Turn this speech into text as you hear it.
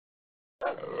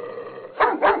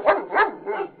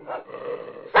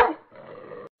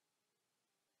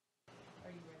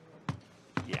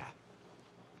Yeah.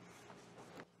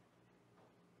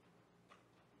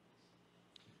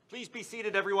 Please be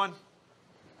seated, everyone.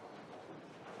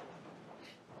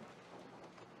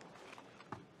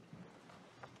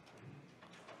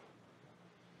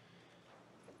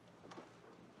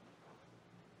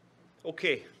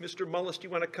 Okay, Mr. Mullis, do you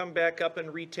want to come back up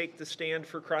and retake the stand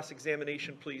for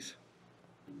cross-examination, please?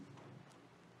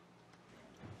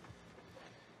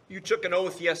 You took an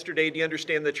oath yesterday. Do you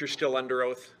understand that you're still under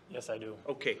oath? Yes, I do.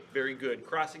 Okay, very good.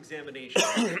 Cross-examination.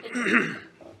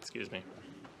 Excuse me.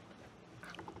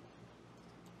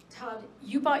 Todd,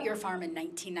 you bought your farm in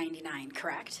 1999,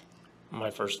 correct?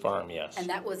 My first farm, yes. And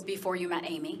that was before you met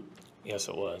Amy? Yes,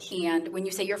 it was. And when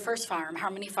you say your first farm, how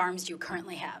many farms do you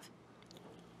currently have?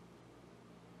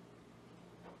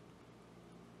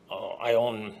 Oh, I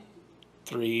own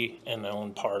 3, and I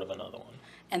own part of another one.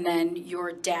 And then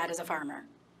your dad is a farmer?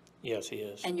 Yes, he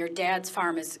is. And your dad's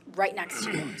farm is right next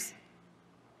to yours?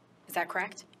 Is that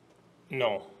correct?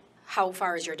 No. How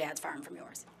far is your dad's farm from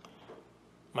yours?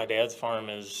 My dad's farm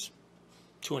is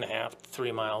 2.5,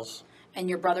 3 miles. And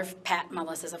your brother, Pat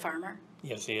Mullis, is a farmer?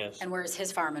 Yes, he is. And where is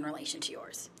his farm in relation to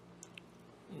yours?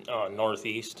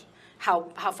 Northeast.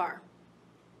 How far?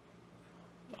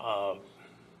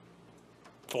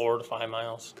 4 to 5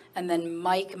 miles. And then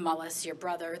Mike Mullis, your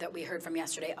brother that we heard from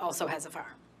yesterday, also has a farm?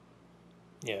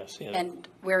 Yes, he is. And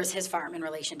where is his farm in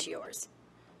relation to yours?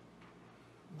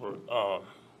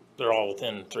 They're all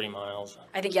within 3 miles.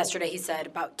 I think yesterday he said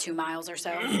about 2 miles or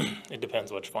so. It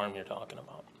depends which farm you're talking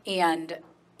about. And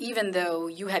even though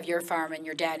you have your farm and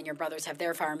your dad and your brothers have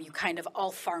their farm, you kind of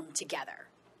all farm together.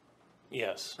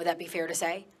 Yes. Would that be fair to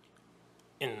say?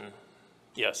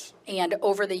 Yes. And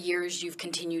over the years, you've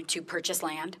continued to purchase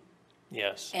land,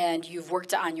 Yes. and you've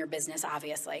worked on your business,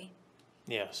 obviously,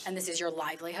 Yes. and this is your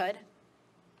livelihood,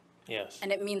 Yes.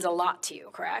 and it means a lot to you,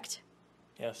 correct?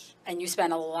 Yes. And you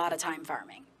spend a lot of time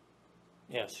farming.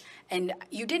 Yes. And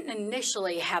you didn't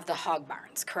initially have the hog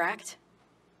barns, correct?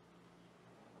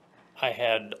 I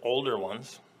had older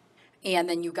ones. And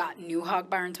then you got new hog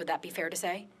barns, would that be fair to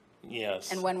say?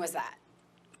 Yes. And when was that?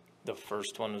 The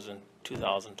first one was in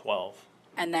 2012.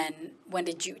 And then when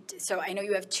did you, so I know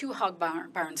you have 2 hog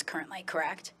barns currently,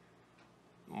 correct?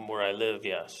 Where I live,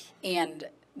 yes. And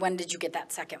when did you get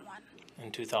that second one?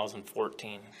 In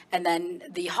 2014. And then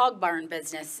the hog barn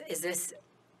business, is this,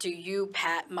 do you,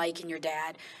 Pat, Mike, and your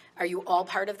dad, are you all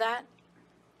part of that?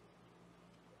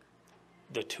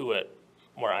 The 2 at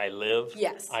where I live?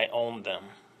 Yes. I own them.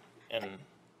 And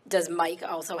Does Mike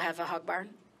also have a hog barn?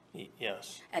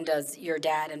 yes. And does your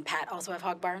dad and Pat also have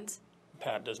hog barns?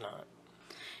 Pat does not.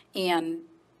 And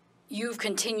you've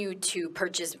continued to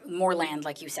purchase more land,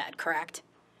 like you said, correct?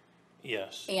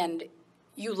 Yes. And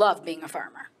you love being a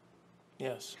farmer.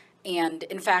 Yes. And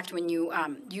in fact, when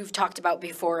you've talked about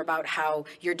before about how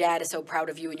your dad is so proud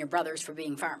of you and your brothers for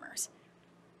being farmers.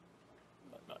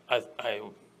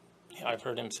 I've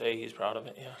heard him say he's proud of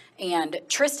it, yeah. And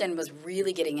Tristan was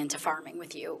really getting into farming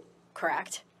with you,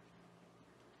 correct?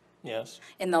 Yes.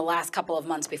 In the last couple of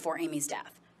months before Amy's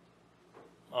death.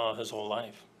 His whole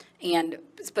life. And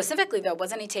specifically, though,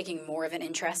 wasn't he taking more of an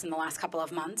interest in the last couple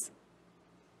of months?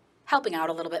 Helping out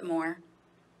a little bit more?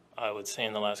 I would say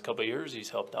in the last couple of years he's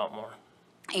helped out more.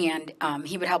 And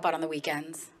he would help out on the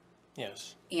weekends?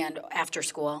 Yes. And after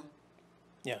school?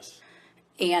 Yes.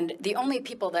 And the only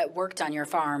people that worked on your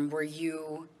farm were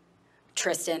you,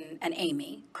 Tristan, and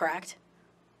Amy, correct?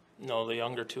 No, the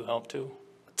younger 2 helped too.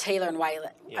 Taylor and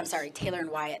Wyatt, Yes. I'm sorry, Taylor and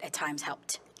Wyatt at times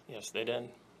helped. Yes, they did.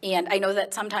 And I know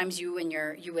that sometimes you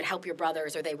would help your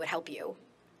brothers or they would help you,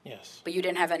 Yes. but you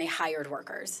didn't have any hired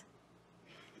workers.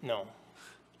 No.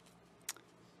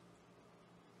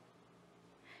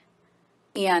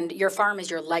 And your farm is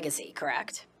your legacy,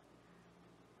 correct?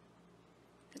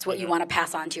 It's what you want to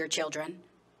pass on to your children.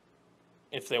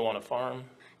 If they want a farm.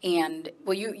 And,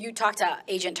 well, you talked to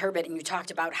Agent Turbot and you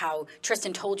talked about how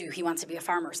Tristan told you he wants to be a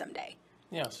farmer someday.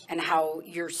 Yes. And how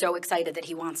you're so excited that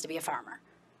he wants to be a farmer.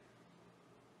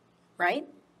 Right?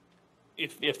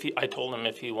 I told him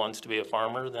if he wants to be a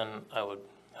farmer, then I would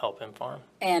help him farm.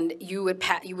 And you would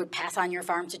pass on your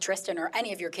farm to Tristan or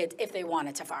any of your kids if they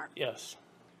wanted to farm. Yes.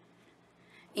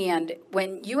 And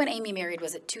when you and Amy married,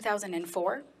 was it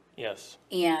 2004? Yes.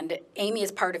 And Amy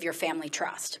is part of your family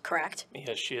trust, correct?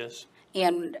 Yes, she is.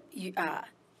 And you,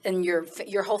 and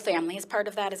your whole family is part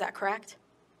of that, is that correct?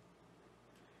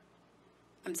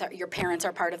 I'm sorry, your parents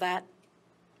are part of that?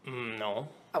 No.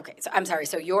 Okay, so I'm sorry,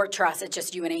 so your trust, it's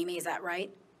just you and Amy, is that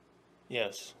right?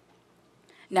 Yes.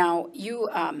 Now, you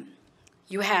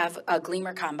You have a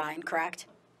Gleamer combine, correct?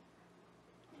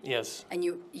 Yes, And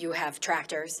you have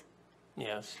tractors.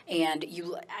 yes, And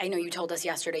I know you told us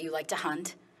yesterday you like to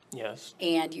hunt. yes,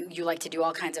 And you like to do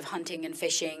all kinds of hunting and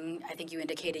fishing. I think you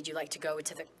indicated you like to go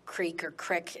to the creek or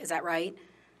crick, is that right?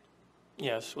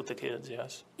 yes, with the kids,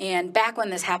 yes, And back when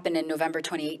this happened in November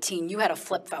 2018, you had a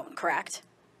flip phone, correct?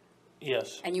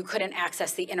 yes, And you couldn't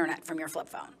access the internet from your flip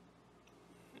phone.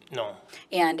 no,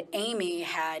 And Amy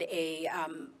had a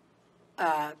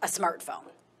smartphone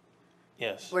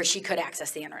yes, where she could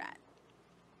access the internet.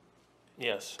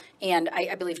 yes. And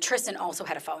I believe Tristan also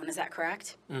had a phone, is that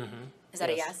correct? Mm-hmm. Is that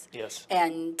a yes? Yes.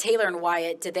 And Taylor and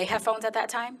Wyatt, did they have phones at that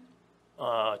time?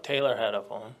 Taylor had a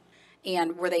phone.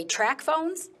 And were they track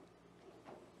phones?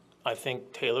 I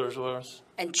think Taylor's was.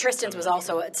 And Tristan's was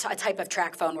also a type of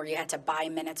track phone where you had to buy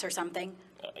minutes or something?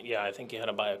 Yeah, I think you had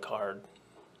to buy a card.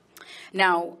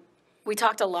 Now, we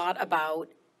talked a lot about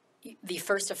the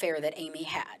first affair that Amy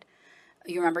had.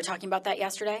 You remember talking about that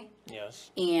yesterday?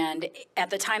 Yes, And at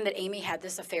the time that Amy had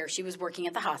this affair, she was working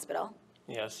at the hospital.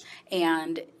 yes,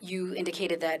 And you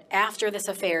indicated that after this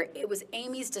affair, it was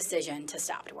Amy's decision to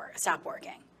stop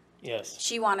working. yes,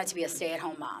 She wanted to be a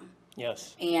stay-at-home mom,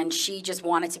 yes. and she just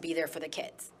wanted to be there for the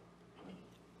kids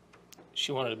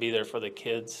She wanted to be there for the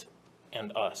kids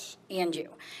and us. and you.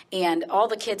 And all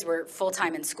the kids were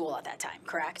full-time in school at that time,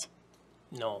 correct?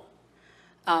 No,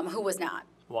 Who was not?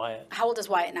 Wyatt. How old is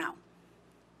Wyatt now?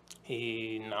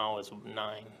 He now is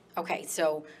 9. Okay,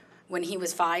 so when he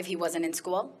was 5, he wasn't in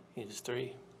school? He's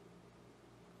 3.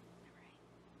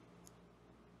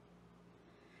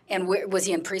 And was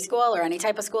he in preschool or any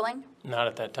type of schooling? Not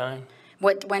at that time.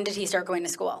 When did he start going to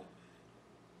school?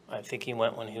 I think he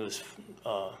went when he was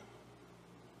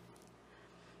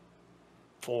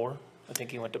 4. I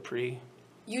think he went to pre.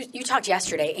 You talked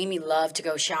yesterday, Amy loved to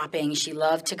go shopping, she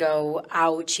loved to go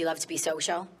out, she loved to be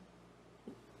social,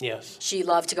 Yes, she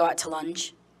loved to go out to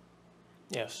lunch,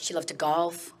 yes, she loved to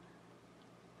golf,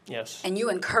 yes, and you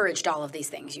encouraged all of these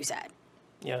things, you said.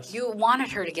 yes. You wanted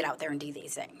her to get out there and do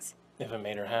these things. If it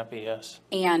made her happy, yes.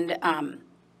 And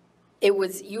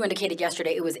you indicated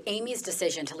yesterday, it was Amy's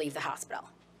decision to leave the hospital.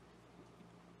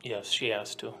 Yes, she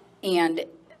asked to. And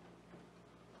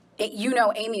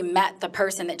Amy met the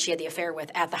person that she had the affair with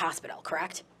at the hospital,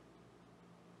 correct?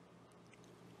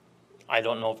 I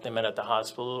don't know if they met at the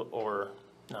hospital or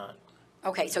not.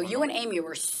 Okay, so you and Amy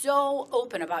were so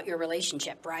open about your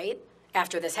relationship, right?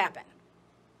 After this happened.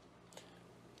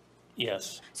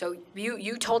 Yes, So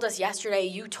you told us yesterday,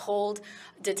 you told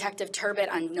Detective Turbot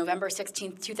on November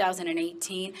 16th,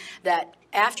 2018, that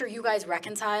after you guys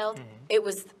reconciled, it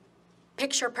was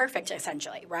picture perfect,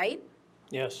 essentially, right?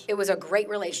 yes, It was a great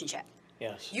relationship.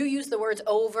 yes, You used the words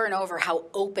over and over how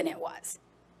open it was.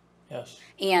 yes.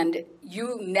 And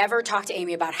you never talked to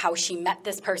Amy about how she met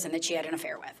this person that she had an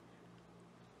affair with.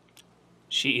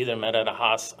 She either met at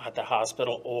at the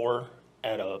hospital or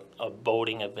at a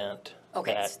boating event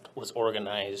Okay. that was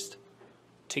organized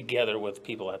together with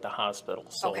people at the hospital.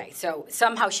 So, Okay, so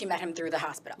somehow she met him through the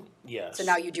hospital. yes, So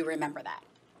now you do remember that.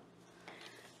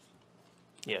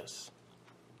 yes,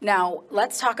 Now,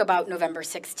 let's talk about November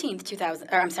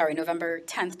 16th, November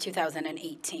 10th,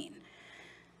 2018.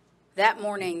 That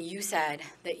morning, you said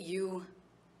that you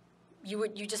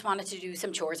just wanted to do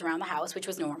some chores around the house, which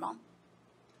was normal,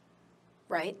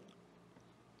 right?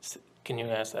 Can you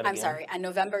ask that again? I'm sorry, on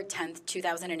November 10th,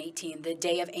 2018, the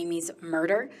day of Amy's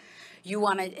murder,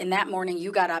 in that morning,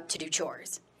 you got up to do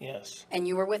chores. Yes, And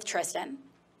you were with Tristan,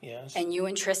 yes, and you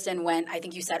and Tristan went, I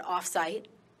think you said off-site,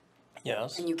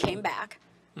 yes, and you came back.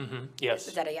 yes,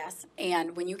 Is that a yes?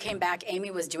 And when you came back, Amy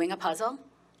was doing a puzzle.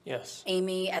 yes,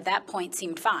 Amy, at that point,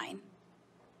 seemed fine.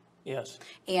 yes,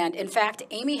 And in fact,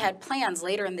 Amy had plans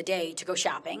later in the day to go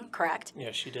shopping, correct?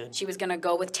 yes, she did. She was going to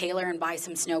go with Taylor and buy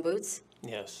some snow boots.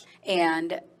 Yes,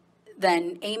 And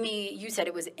then you said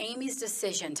it was Amy's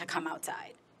decision to come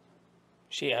outside.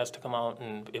 she asked to come out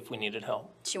and if we needed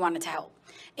help. She wanted to help.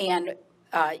 And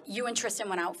you and Tristan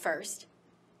went out first,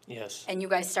 Yes, and you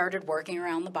guys started working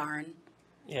around the barn.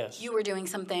 yes, You were doing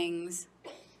some things.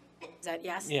 Is that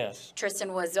yes? yes,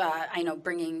 Tristan was,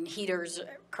 bringing heaters,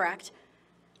 correct?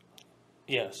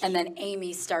 yes, And then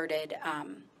Amy started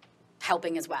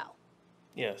helping as well.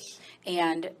 yes,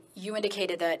 And you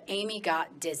indicated that Amy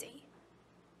got dizzy.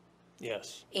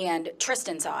 yes, And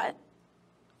Tristan saw it,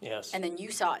 yes, and then you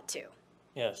saw it too.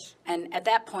 yes. And at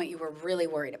that point, you were really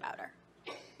worried about her.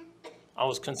 I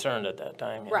was concerned at that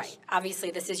time, yes. Right.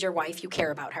 Obviously, this is your wife. You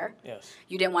care about her. Yes,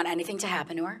 You didn't want anything to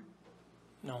happen to her.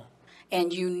 no,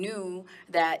 And you knew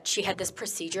that she had this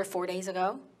procedure 4 days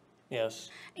ago. yes,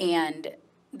 And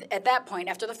at that point,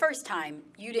 after the first time,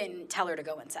 you didn't tell her to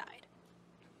go inside.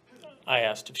 I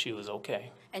asked if she was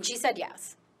okay. And she said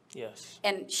yes. Yes,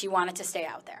 And she wanted to stay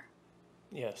out there.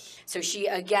 yes, So she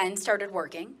again started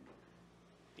working.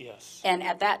 yes, And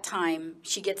at that time,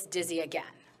 she gets dizzy again.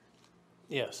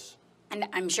 yes. And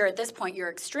I'm sure at this point, you're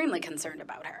extremely concerned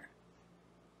about her.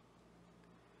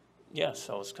 Yes,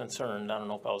 I was concerned. I don't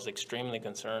know if I was extremely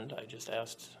concerned. I just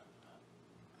asked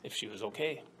if she was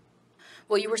okay.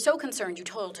 Well, you were so concerned, you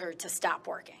told her to stop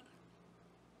working.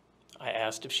 I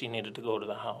asked if she needed to go to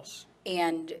the house.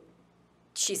 And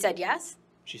she said yes?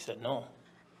 She said no.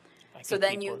 I So can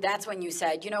then keep you, working. that's when you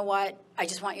said, you know what, I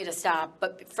just want you to stop,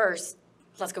 but first,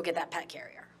 let's go get that pet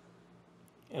carrier.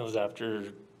 It was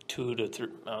after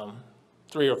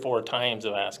 3 or 4 times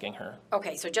of asking her.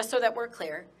 Okay, so just so that we're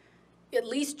clear, at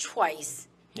least twice,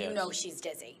 you Yes. know she's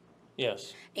dizzy.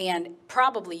 Yes, And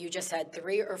probably you just said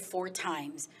 3 or 4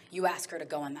 times you asked her to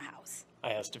go in the house.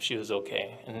 I asked if she was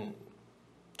okay and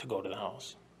to go to the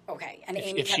house. Okay, and If,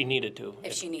 Amy if she kept, needed to.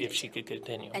 if she needed If she to. could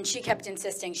continue. and she kept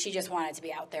insisting she just wanted to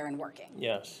be out there and working.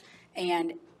 Yes,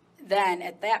 And then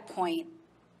at that point,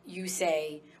 you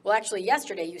say, well, actually,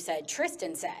 yesterday you said,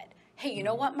 Tristan said, hey, you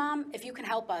know what, Mom? If you can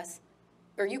help us,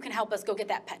 or you can help us go get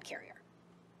that pet carrier.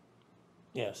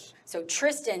 yes. So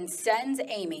Tristan sends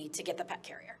Amy to get the pet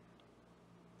carrier.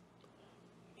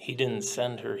 He didn't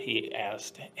send her. He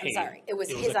asked, hey. sorry, it was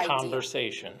his a idea.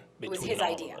 conversation was between his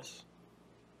all idea. of us.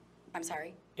 I'm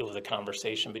sorry? It was a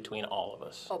conversation between all of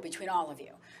us. Oh, between all of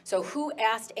you. So who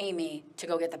asked Amy to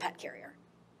go get the pet carrier?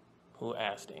 Who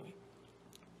asked Amy?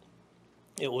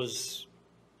 It was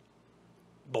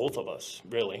both of us,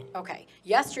 really. Okay.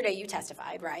 Yesterday you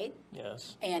testified, right?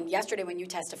 Yes, And yesterday when you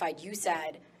testified, you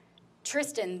said,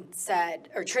 Tristan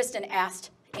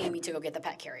asked Amy to go get the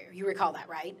pet carrier. You recall that,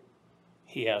 right?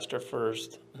 he asked her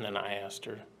first, and then I asked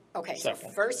her. Okay, so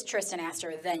Second. first Tristan asked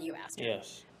her, then you asked her.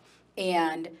 Yes,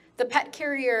 And the pet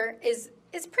carrier is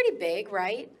pretty big,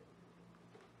 right?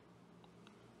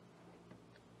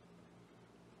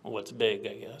 what's big,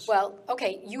 I guess. Well,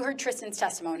 okay, you heard Tristan's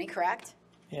testimony, correct?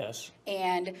 Yes,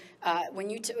 And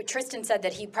when Tristan said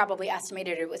that he probably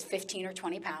estimated it was 15 or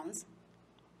 20 pounds.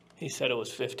 he said it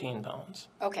was 15 pounds.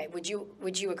 Okay, would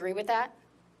you agree with that?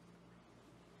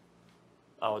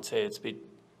 I would say it's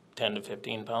 10 to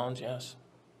 15 pounds, yes.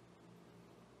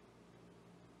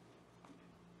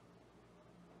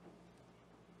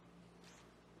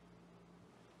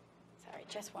 Sorry,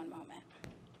 just one moment.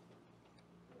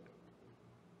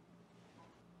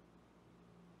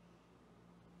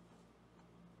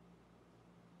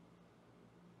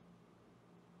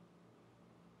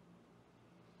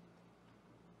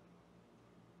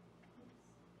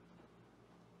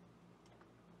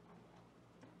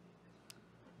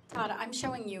 Todd, I'm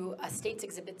showing you a State's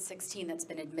Exhibit 16 that's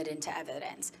been admitted into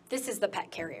evidence. This is the pet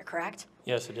carrier, correct?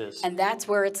 Yes, it is. And that's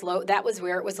where that was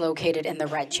where it was located in the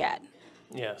red shed.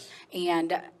 Yes,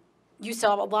 And you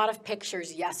saw a lot of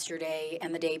pictures yesterday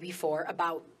and the day before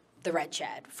about the red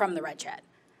shed, from the red shed.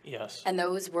 yes, And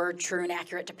those were true and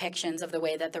accurate depictions of the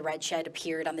way that the red shed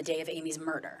appeared on the day of Amy's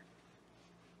murder.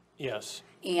 yes,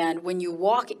 And when you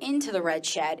walk into the red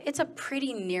shed, it's a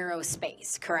pretty narrow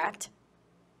space, correct?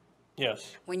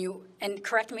 yes, And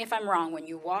correct me if I'm wrong, when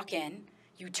you walk in,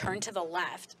 you turn to the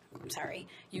left,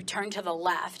 you turn to the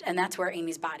left, and that's where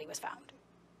Amy's body was found.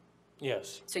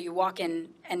 yes, So you walk in,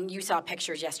 and you saw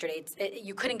pictures yesterday,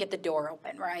 you couldn't get the door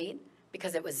open, right?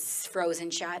 Because it was frozen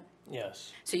shut.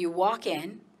 yes, So you walk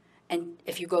in, and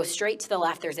if you go straight to the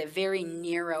left, there's a very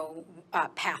narrow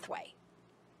pathway.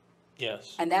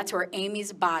 yes, And that's where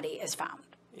Amy's body is found.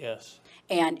 yes,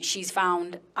 And she's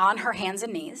found on her hands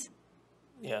and knees,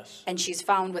 yes, and she's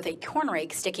found with a corn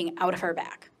rake sticking out of her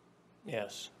back.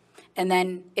 yes, And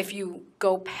then if you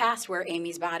go past where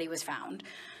Amy's body was found,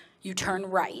 you turn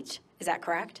right. Is that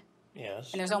correct?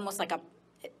 yes, And there's almost like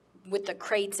with the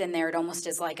crates in there, it almost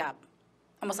is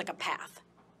almost like a path.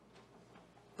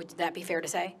 Would that be fair to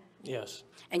say? yes,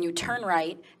 And you turn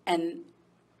right, and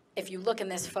if you look in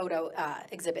this photo,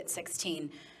 Exhibit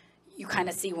 16, you kind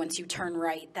of see once you turn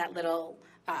right, that little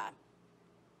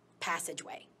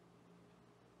passageway.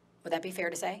 Would that be fair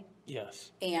to say?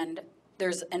 yes, And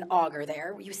there's an auger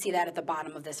there. You see that at the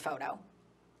bottom of this photo.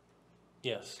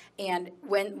 yes, And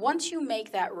once you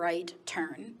make that right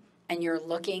turn and you're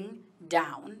looking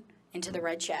down into the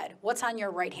red shed, what's on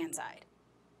your right-hand side?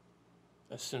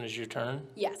 as soon as you turn,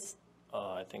 Yes.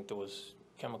 I think there was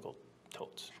chemical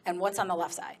totes. And what's on the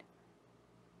left side?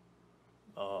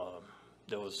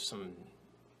 There was some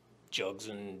jugs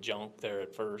and junk there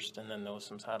at first, and then there was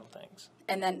some saddle things.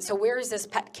 And then, so where is this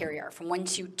pet carrier from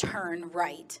once you turn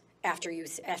right after you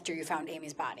found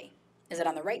Amy's body? Is it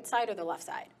on the right side or the left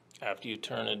side? After you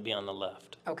turn, it'd be on the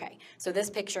left. Okay, so this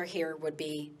picture here would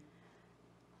be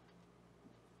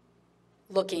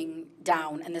looking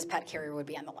down, and this pet carrier would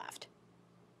be on the left.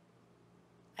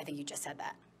 I think you just said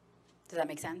that. Does that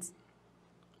make sense?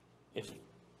 If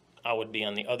I would be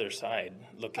on the other side,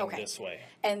 looking Okay. this way.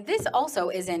 And this also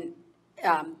isn't,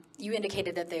 you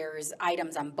indicated that there's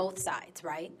items on both sides,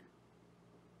 right?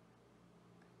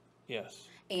 Yes,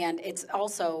 And it's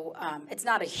also, it's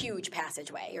not a huge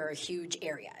passageway or a huge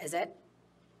area, is it?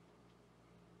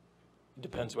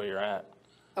 depends where you're at.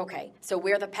 Okay, so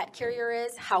where the pet carrier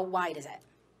is, how wide is it?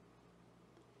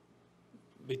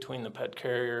 Between the pet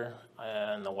carrier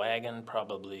and the wagon,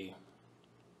 probably,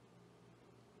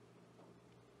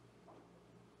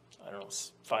 I don't know,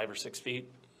 5 or 6 feet.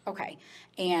 Okay,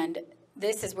 and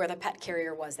this is where the pet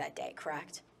carrier was that day,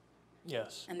 correct?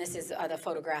 Yes, And this is the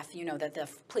photograph, you know, that the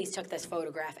police took this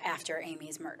photograph after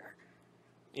Amy's murder.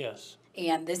 yes,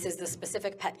 And this is the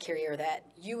specific pet carrier that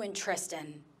you and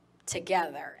Tristan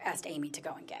together asked Amy to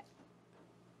go and get.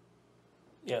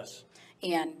 yes,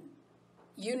 And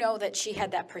you know that she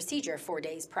had that procedure 4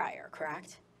 days prior,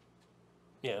 correct?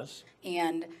 yes,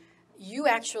 And you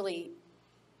actually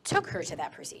took her to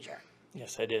that procedure,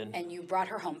 yes, I did. and you brought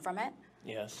her home from it,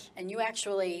 Yes, and you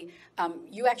actually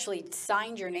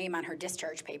signed your name on her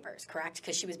discharge papers, correct?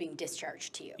 Because she was being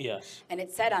discharged to you. yes. And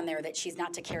it said on there that she's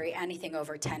not to carry anything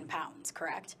over 10 pounds,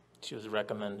 correct? She was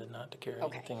recommended not to carry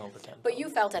Okay. anything over 10 But pounds. you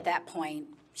felt at that point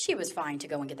she was fine to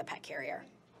go and get the pet carrier,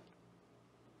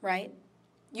 right?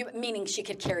 Meaning she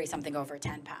could carry something over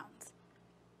 10 pounds.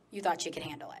 You thought she could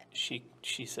handle it.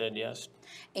 She said yes.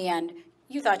 And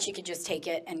you thought she could just take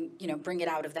it and, you know, bring it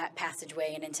out of that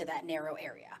passageway and into that narrow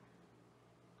area.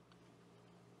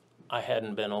 I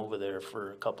hadn't been over there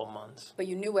for a couple months. But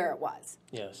you knew where it was.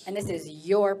 Yes, And this is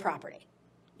your property.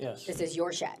 yes, This is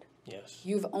your shed. yes.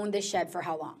 You've owned this shed for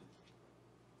how long?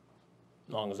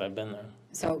 As long as I've been there.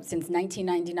 So since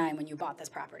 1999 when you bought this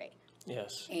property.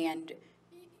 Yes, And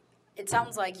it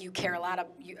sounds like you care a lot of,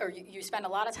 you spend a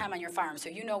lot of time on your farm, so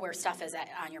you know where stuff is at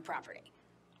on your property.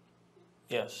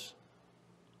 yes,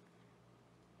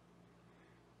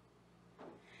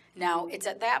 Now, it's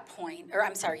at that point, or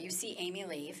I'm sorry, you see Amy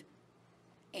leave,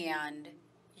 and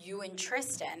you and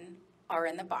Tristan are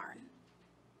in the barn,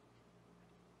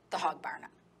 the hog barn.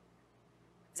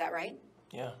 Is that right?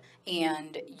 yeah.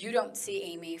 And you don't see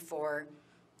Amy for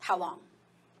how long?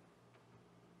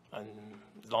 And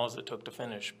as long as it took to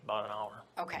finish, about an hour.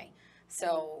 Okay,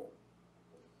 so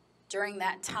during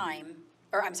that time,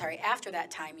 or I'm sorry, after that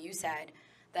time, you said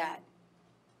that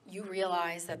you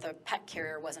realized that the pet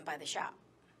carrier wasn't by the shop.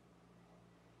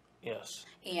 Yes,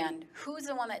 And who's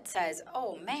the one that says,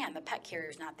 oh man, the pet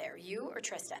carrier's not there, you or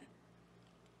Tristan?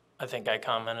 I think I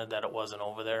commented that it wasn't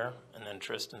over there, and then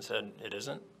Tristan said it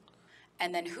isn't.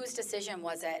 And then whose decision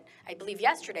was it? I believe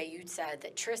yesterday you said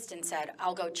that Tristan said,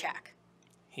 I'll go check.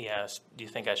 He asked, do you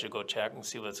think I should go check and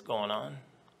see what's going on?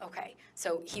 Okay,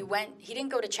 so he didn't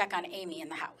go to check on Amy in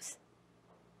the house,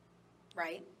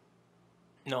 right?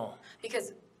 No,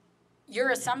 Because your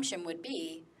assumption would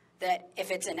be that if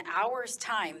it's an hour's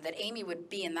time, that Amy would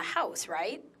be in the house,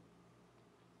 right?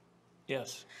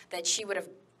 yes, That she would have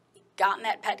gotten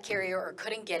that pet carrier or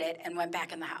couldn't get it and went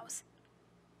back in the house.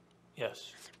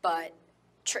 yes, But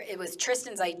it was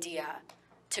Tristan's idea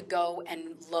to go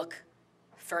and look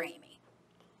for Amy.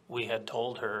 we had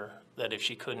told her that if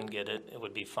she couldn't get it, it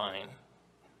would be fine,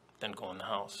 then go in the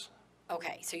house.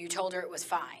 Okay, so you told her it was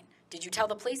fine. Did you tell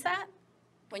the police that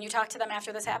when you talked to them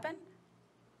after this happened?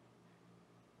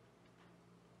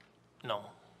 No,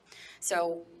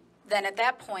 So then at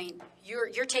that point, you're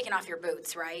taking off your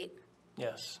boots, right?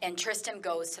 yes, And Tristan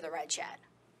goes to the red shed.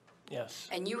 yes.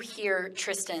 And you hear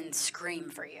Tristan scream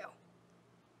for you.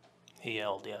 He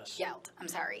yelled yes. Yelled, I'm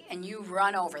sorry. And you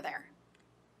run over there.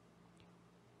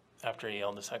 After he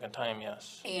yelled the second time,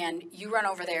 yes. And you run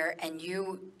over there and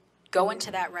you go into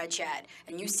that red shed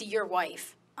and you see your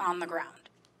wife on the ground.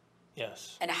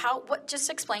 Yes. And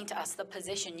just explain to us the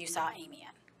position you saw Amy in.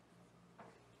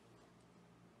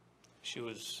 She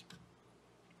was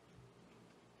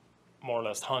more or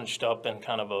less hunched up in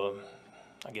kind of a,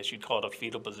 I guess you'd call it a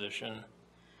fetal position.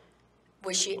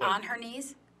 Was she Well- on her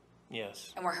knees?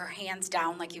 Yes. And were her hands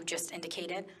down like you just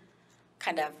indicated?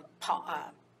 Kind of,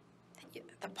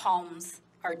 the palms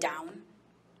are down,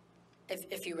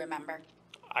 if you remember.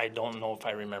 I don't know if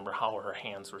I remember how her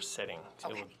hands were sitting.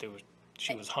 Okay.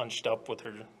 She was hunched up with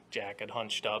her jacket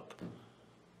hunched up.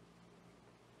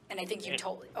 And I think you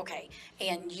told, okay.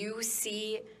 And you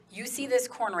see this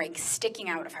corn rake sticking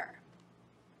out of her.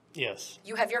 Yes.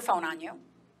 You have your phone on you.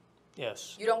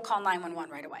 Yes. You don't call 911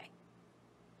 right away.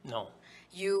 No.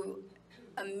 You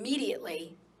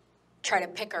immediately try to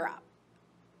pick her up.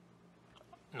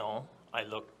 No. I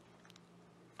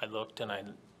looked and I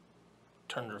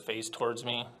turned her face towards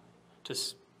me to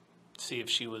see if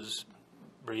she was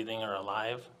breathing or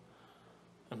alive.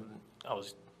 And I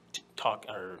was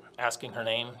asking her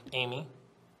name, Amy.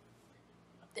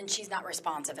 Then she's not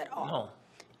responsive at all. No.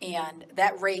 And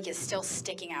that rake is still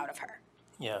sticking out of her.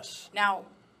 Yes. Now,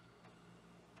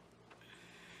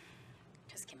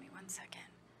 just give me 1 second.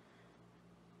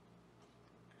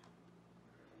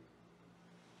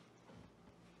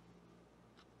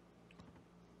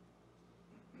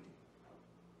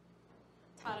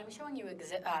 Todd, I'm showing you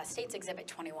State's Exhibit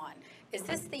 21. Is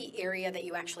this the area that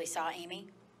you actually saw Amy?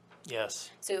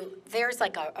 Yes. So there's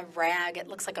like a rag, it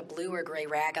looks like a blue or gray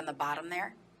rag on the bottom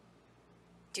there.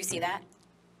 Do you see that?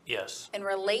 Yes. In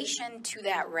relation to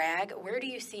that rag, where do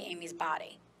you see Amy's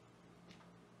body?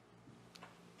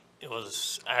 It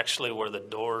was actually where the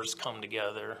doors come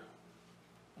together,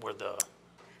 where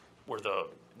the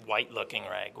white-looking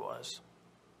rag was.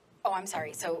 Oh, I'm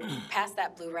sorry. So past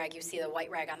that blue rag, you see the white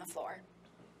rag on the floor.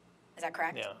 Is that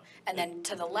correct? Yeah. And then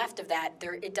to the left of that,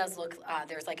 it does look,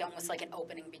 there's like almost like an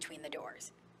opening between the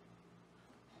doors.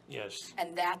 Yes.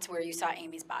 And that's where you saw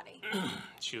Amy's body.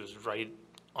 She was right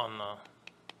on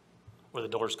where the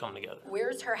doors come together.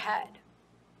 Where's her head?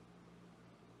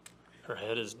 Her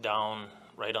head is down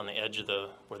right on the edge of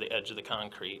where the edge of the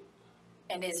concrete.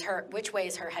 And which way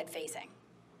is her head facing?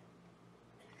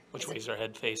 Which way is her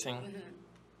head facing?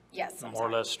 Yes, I'm More or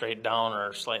sorry. less straight down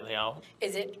or slightly out?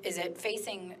 Is it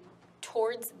facing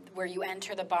towards where you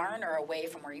enter the barn or away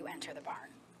from where you enter the barn?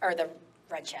 Or the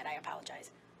red shed, I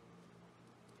apologize.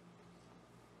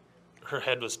 Her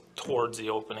head was towards the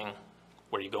opening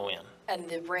where you go in. And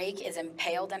the rake is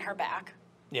impaled in her back,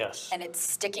 Yes. and it's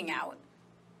sticking out.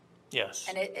 Yes.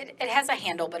 And it has a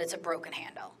handle, but it's a broken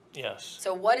handle. Yes.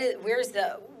 So where's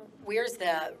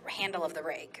the handle of the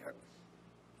rake? Or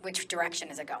which direction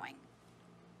is it going?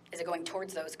 Is it going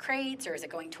towards those crates, or is it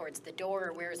going towards the door,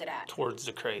 or where is it at? Towards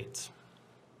the crates.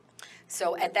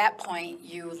 So at that point,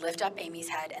 you lift up Amy's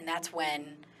head, and that's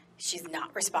when she's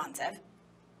not responsive.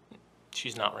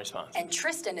 She's not responsive. And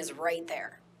Tristan is right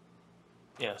there,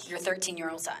 Yes. your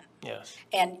 13-year-old son. Yes.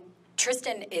 And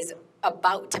Tristan is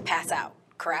about to pass out,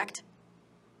 correct?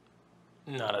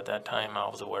 Not at that time. I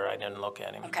was aware. I didn't look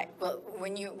at him. Okay, well,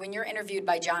 when you're interviewed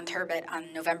by John Turbot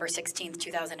on November 16th,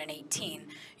 2018,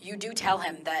 you do tell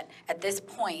him that at this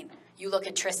point, you look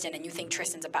at Tristan and you think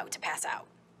Tristan's about to pass out.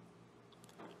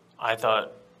 I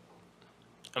thought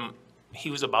he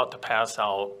was about to pass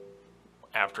out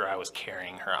after I was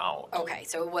carrying her out. Okay,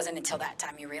 so it wasn't until that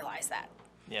time you realized that.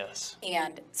 Yes.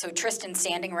 And so Tristan's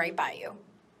standing right by you,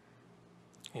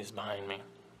 He's behind me.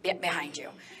 behind you.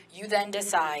 You then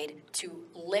decide to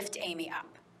lift Amy up.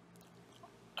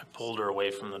 I pulled her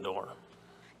away from the door.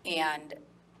 And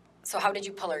so how did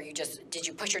you pull her? Did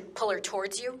you pull her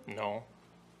towards you? No.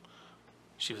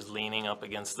 She was leaning up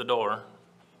against the door,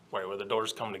 right where the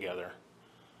doors come together.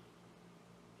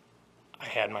 I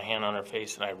had my hand on her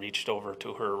face and I reached over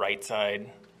to her right side.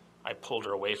 I pulled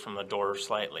her away from the door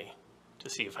slightly to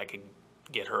see if I could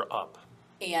get her up.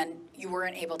 And you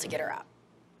weren't able to get her up.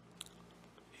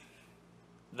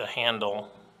 The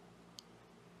handle,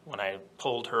 when I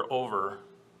pulled her over,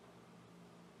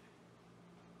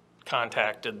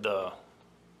 contacted the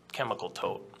chemical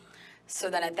tote. So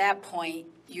then at that point,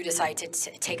 you decide to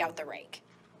take out the rake.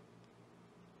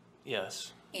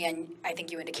 Yes. And I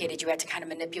think you indicated you had to kind of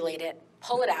manipulate it,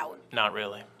 pull it out. Not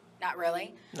really. Not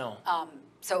really. No.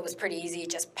 So it was pretty easy, it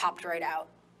just popped right out.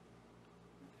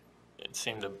 It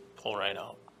seemed to pull right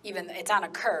out. Even, it's on a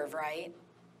curve, right?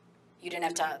 You didn't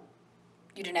have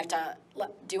to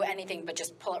do anything but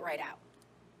just pull it right out.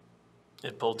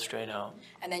 It pulled straight out.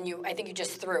 And then I think you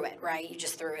just threw it, right? You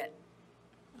just threw it.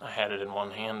 I had it in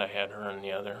one hand, I had her in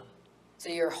the other. So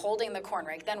you're holding the corn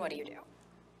rake, then what do you do?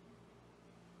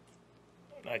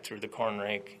 I threw the corn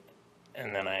rake,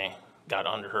 and then I got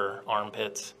under her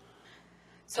armpits to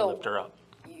So lift her up.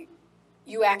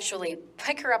 you actually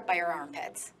pick her up by her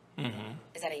armpits. Mm-hmm.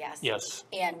 Is that a yes? Yes.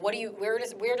 And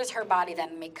where does her body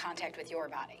then make contact with your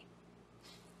body?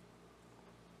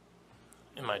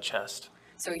 In my chest.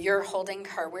 So you're holding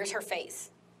her, where's her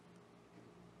face?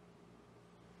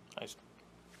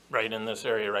 Right in this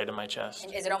area, right in my chest.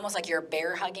 And is it almost like you're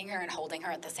bear hugging her and holding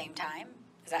her at the same time?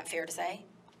 Is that fair to say?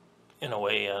 In a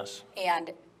way, yes.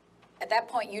 And at that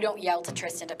point, you don't yell to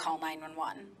Tristan to call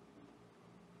 911.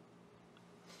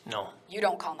 No. You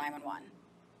don't call 911.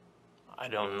 I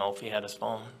don't know if he had his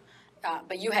phone.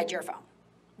 But you had your phone.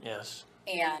 Yes.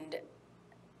 And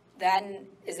then,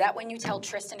 is that when you tell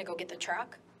Tristan to go get the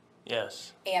truck?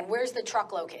 Yes. And where's the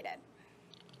truck located?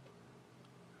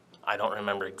 I don't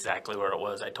remember exactly where it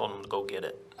was. I told him to go get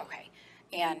it. Okay.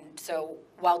 And so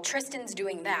while Tristan's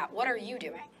doing that, what are you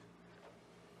doing?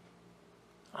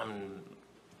 I'm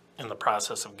in the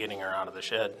process of getting her out of the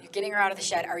shed. You're getting her out of the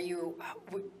shed.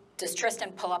 Does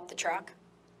Tristan pull up the truck?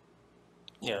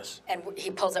 Yes. And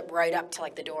he pulls it right up to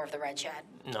like the door of the red shed?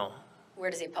 No. Where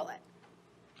does he pull it?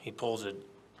 He pulls it.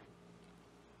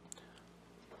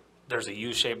 There's a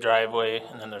U-shaped driveway,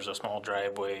 and then there's a small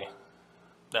driveway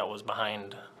that was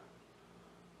behind,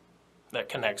 that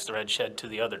connects the red shed to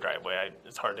the other driveway.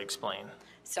 It's hard to explain.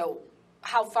 So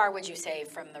how far would you say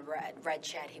from the red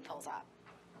shed he pulls up?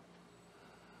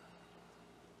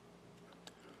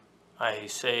 I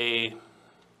say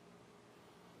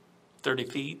 30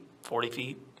 feet, 40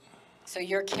 feet. So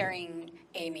you're carrying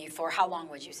Amy for how long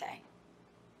would you say?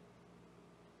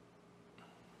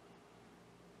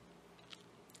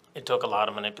 It took a lot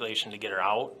of manipulation to get her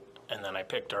out, and then I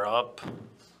picked her up,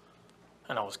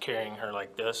 and I was carrying her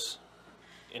like this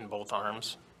in both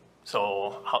arms.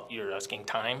 So you're asking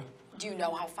time? Do you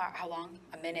know how long?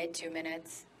 A minute, 2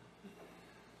 minutes?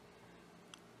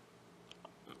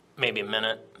 Maybe a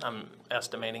minute, I'm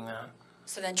estimating that.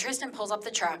 So then Tristan pulls up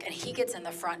the truck and he gets in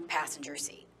the front passenger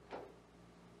seat.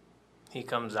 He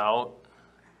comes out,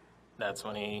 that's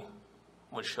when he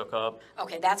was shook up.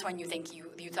 Okay, that's when you think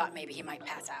you thought maybe he might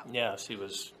pass out. Yes,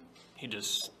 he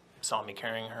just saw me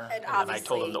carrying her, And and then I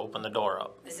told him obviously- to open the door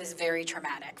up. This is very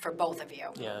traumatic for both of you.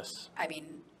 Yes, I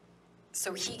mean,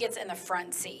 so he gets in the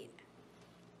front seat,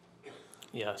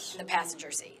 yes, in the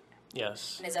passenger seat.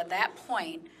 yes, And it's at that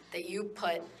point that you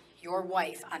put your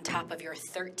wife on top of your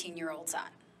 13-year-old son.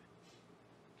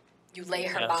 You lay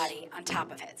her Yes. body on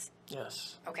top of his.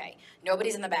 yes. Okay,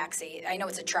 nobody's in the back seat. I know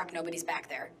it's a truck, nobody's back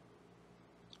there.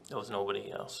 There was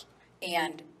nobody else.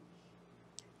 And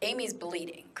Amy's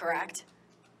bleeding, correct?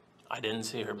 I didn't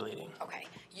see her bleeding. Okay,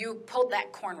 you pulled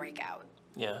that corn rake out.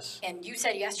 Yes, And you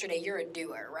said yesterday you're a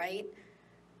doer, right?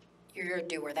 You're a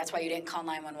doer. That's why you didn't call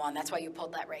 911. That's why you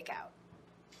pulled that rake out.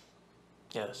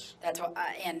 yes, That's what,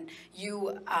 and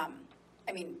you, I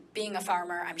mean, being a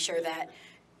farmer, I'm sure that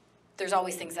there's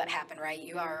always things that happen, right?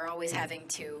 You are always having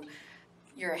to,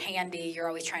 you're handy, you're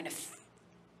always trying to,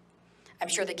 I'm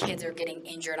sure the kids are getting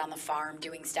injured on the farm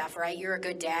doing stuff, right? You're a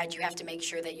good dad. You have to make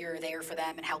sure that you're there for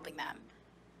them and helping them.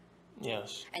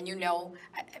 yes. And you know,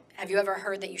 have you ever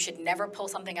heard that you should never pull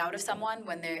something out of someone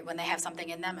when they have something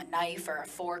in them, a knife or a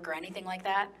fork or anything like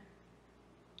that?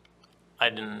 I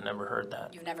never heard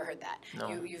that. You've never heard that? No.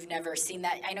 You've never seen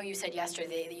that? I know you said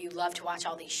yesterday that you love to watch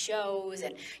all these shows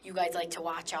and you guys like to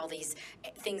watch all these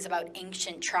things about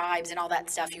ancient tribes and all that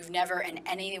stuff. You've never, in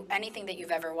anything that you've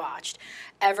ever watched,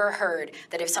 ever heard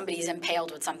that if somebody's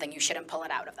impaled with something, you shouldn't pull it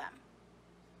out of them.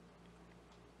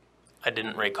 I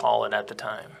didn't recall it at the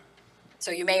time.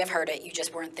 So you may have heard it, you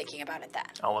just weren't thinking about it then.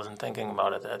 I wasn't thinking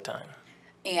about it at that time.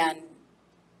 And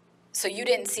so you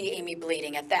didn't see Amy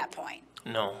bleeding at that point.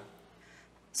 No,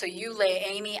 So you lay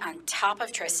Amy on top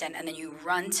of Tristan and then you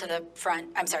run to the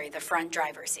front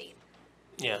driver's seat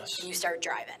yes, and you start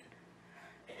driving.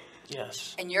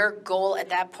 yes, And your goal at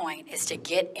that point is to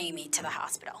get Amy to the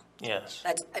hospital. yes,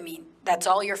 That's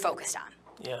all you're focused on.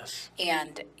 yes.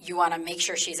 And you want to make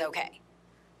sure she's okay.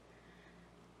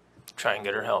 Try and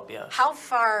get her help, yes.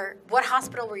 What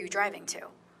hospital were you driving to?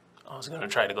 I was going to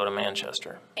try to go to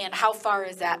Manchester. And how far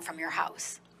is that from your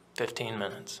house? 15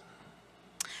 minutes.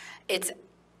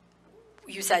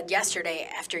 You said yesterday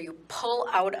after you pull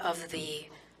out of the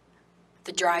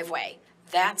driveway,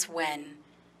 that's when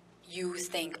you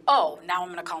think, oh, now I'm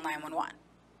going to call 911.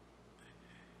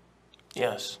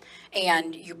 Yes,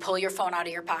 And you pull your phone out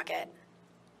of your pocket,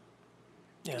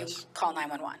 you yes, call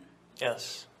 911.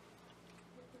 yes,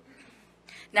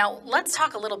 Now, let's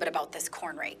talk a little bit about this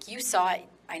corn rake. You saw it,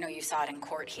 I know you saw it in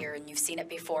court here and you've seen it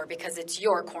before because it's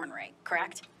your corn rake,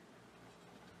 correct?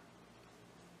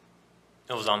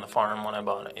 it was on the farm when I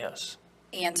bought it, yes.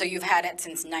 And so you've had it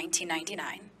since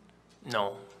 1999.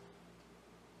 No,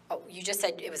 Oh, you just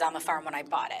said it was on the farm when I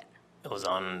bought it. it was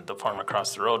on the farm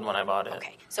across the road when I bought it.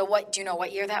 Okay, so do you know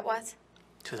what year that was?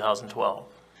 2012.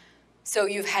 So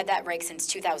you've had that rake since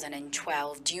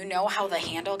 2012. Do you know how the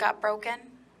handle got broken?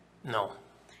 No,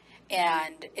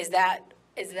 And is that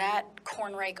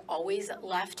corn rake always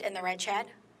left in the red shed?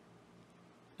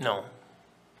 no.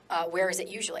 Where is it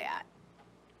usually at?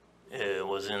 It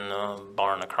was in the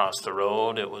barn across the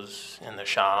road. It was in the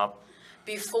shop.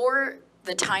 Before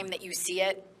the time that you see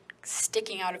it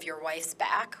sticking out of your wife's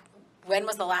back, when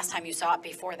was the last time you saw it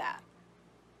before that?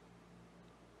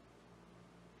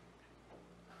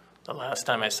 The last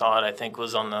time I saw it, I think,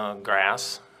 was on the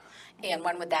grass. And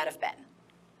when would that have been?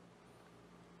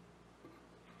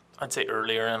 I'd say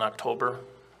earlier in October.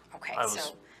 Okay, I was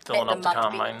so filling the up the month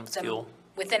combine with fuel.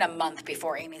 within a month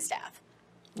before Amy's death.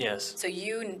 Yes. So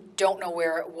you don't know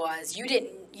where it was.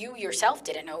 You yourself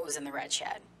didn't know it was in the red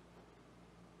shed.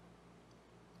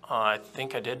 I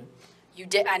think I did. You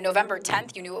did, on November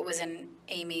 10th, you knew it was in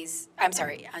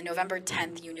on November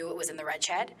 10th, you knew it was in the red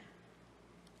shed?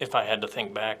 If I had to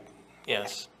think back,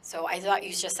 yes. So I thought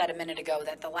you just said a minute ago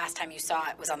that the last time you saw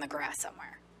it was on the grass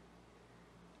somewhere.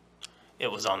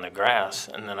 It was on the grass,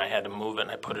 and then I had to move it,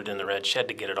 and I put it in the red shed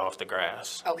to get it off the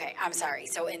grass. Okay, I'm sorry.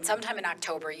 So sometime in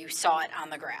October, you saw it on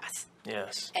the grass,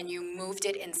 Yes. and you moved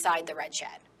it inside the red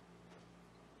shed.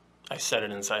 I set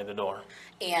it inside the door.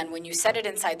 And when you set it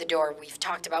inside the door, we've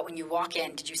talked about when you walk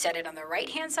in, did you set it on the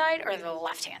right-hand side or the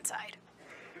left-hand side?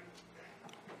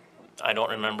 I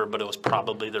don't remember, but it was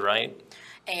probably the right.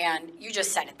 And you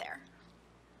just set it there.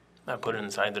 I put it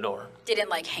inside the door. Didn't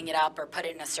like hang it up or put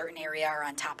it in a certain area or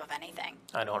on top of anything.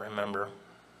 I don't remember.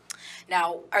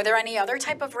 Now, are there any other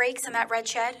type of rakes in that red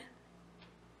shed?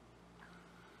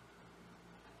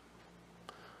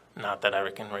 Not that I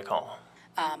can recall.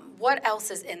 What else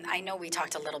is in, I know we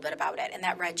talked a little bit about it. In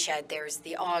that red shed, there's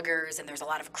the augers and there's a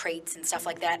lot of crates and stuff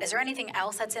like that. Is there anything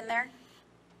else that's in there?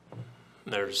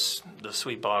 There's the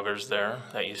sweep augers there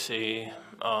that you see.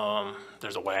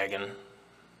 There's a wagon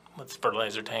with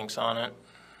fertilizer tanks on it.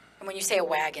 And when you say a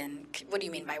wagon, what do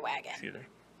you mean by wagon? Either.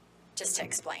 Just to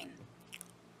explain.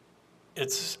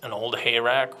 It's an old hay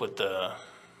rack with the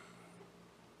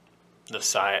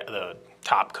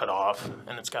top cut off,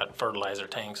 and it's got fertilizer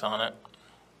tanks on it.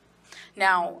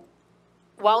 Now,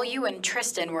 while you and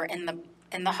Tristan were in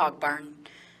the hog barn,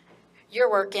 you're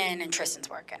working and Tristan's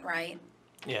working, right?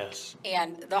 Yes.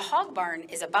 And the hog barn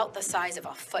is about the size of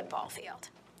a football field.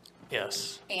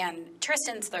 Yes. And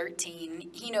Tristan's 13.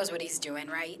 He knows what he's doing,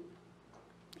 right?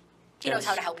 He knows Yes.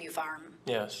 how to help you farm.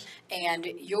 Yes. And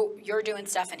you're doing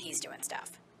stuff and he's doing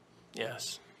stuff.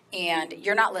 Yes. And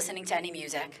you're not listening to any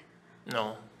music.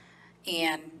 No.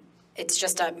 And it's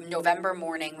just a November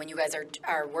morning when you guys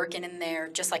are working in there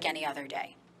just like any other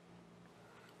day.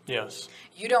 Yes.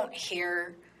 You don't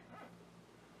hear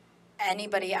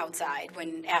anybody outside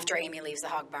after Amy leaves the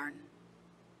hog barn.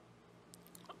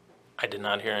 I did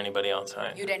not hear anybody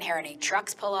outside. You didn't hear any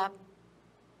trucks pull up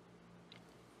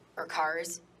or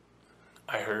cars.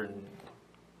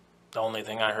 The only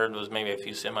thing I heard was maybe a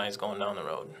few semis going down the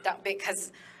road.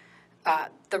 Because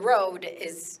the road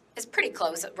is pretty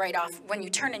close right off. When you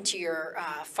turn into your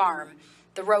farm,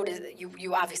 the road is,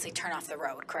 you obviously turn off the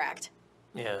road, correct?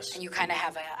 Yes. And you kind of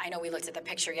have I know we looked at the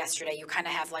picture yesterday, you kind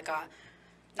of have like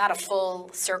not a full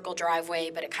circle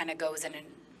driveway, but it kind of goes in a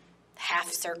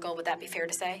half circle. Would that be fair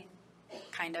to say?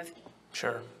 Kind of?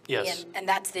 Sure. Yes. And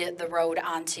that's the road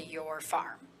onto your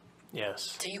farm.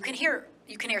 Yes. So you can hear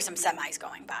some semis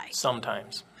going by.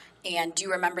 Sometimes. And do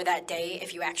you remember that day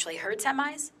if you actually heard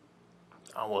semis?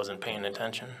 I wasn't paying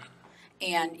attention.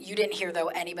 And you didn't hear, though,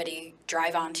 anybody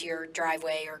drive onto your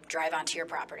driveway or drive onto your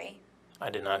property? I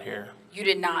did not hear. You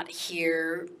did not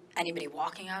hear anybody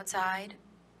walking outside?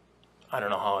 I don't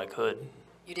know how I could.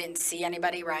 You didn't see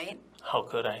anybody, right? How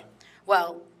could I?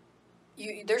 Well,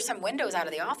 there's some windows out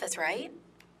of the office, right?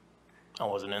 I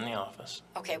wasn't in the office.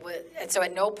 Okay, so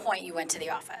at no point you went to the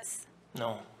office?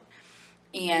 No.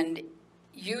 And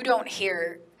you don't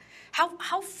hear,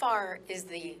 how far is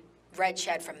the red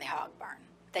shed from the hog barn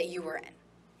that you were in?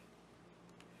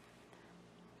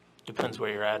 Depends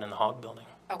where you're at in the hog building.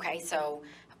 Okay, so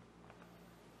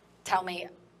tell me,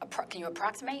 can you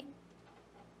approximate?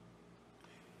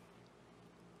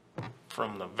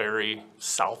 From the very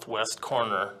southwest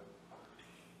corner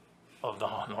of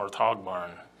the north hog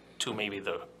barn to maybe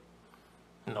the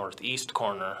northeast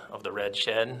corner of the red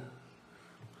shed,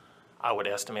 I would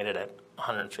estimate it at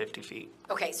 150 feet.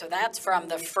 Okay, so that's from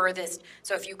the furthest,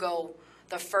 so if you go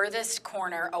the furthest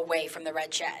corner away from the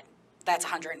red shed, that's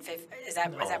 150, is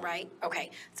that No. right?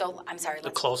 Okay, so I'm sorry. The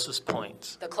closest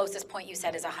points, The closest point you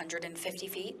said is 150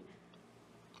 feet?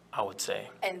 I would say.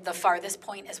 And the farthest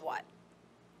point is what?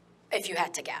 If you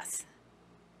had to guess.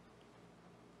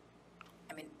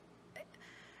 I mean,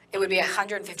 it would be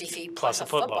 150 feet plus a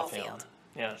football field.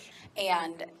 Yes.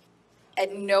 And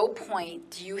at no point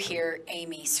do you hear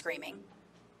Amy screaming.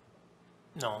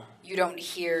 No. You don't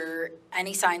hear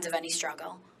any signs of any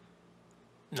struggle.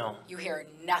 No. You hear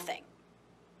nothing.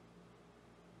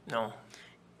 No.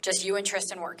 Just you and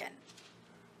Tristan working.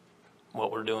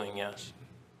 What we're doing, yes.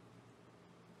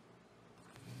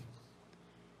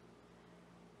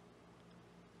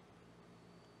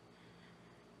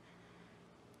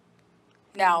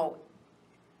 Now,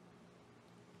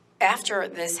 after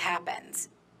this happens,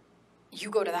 you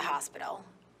go to the hospital,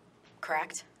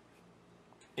 correct?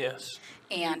 Yes.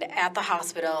 And at the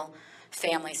hospital,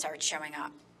 family starts showing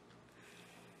up.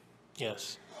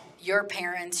 Yes. your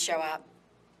parents show up.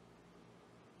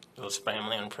 Those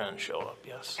family and friends show up,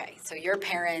 yes. Okay, so your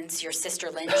parents, your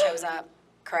sister Lynn shows up,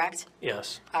 correct?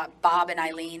 Yes, Bob and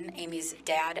Eileen, Amy's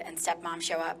dad and stepmom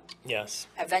show up. yes,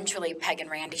 Eventually, Peg and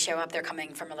Randy show up. They're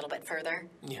coming from a little bit further.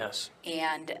 yes,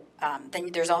 And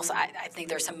then there's also, I think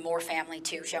there's some more family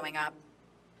too showing up.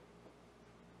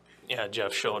 yeah,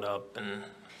 Jeff showed up, and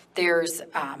There's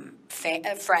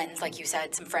friends, like you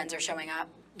said, some friends are showing up.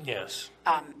 yes,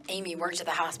 Amy works at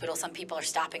the hospital. Some people are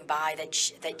stopping by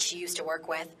that she used to work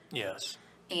with. yes,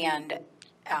 And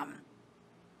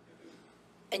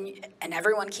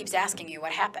everyone keeps asking you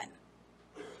what happened.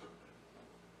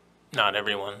 not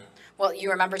everyone. Well,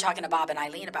 you remember talking to Bob and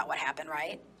Eileen about what happened,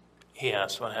 right? He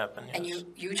asked what happened, yes. And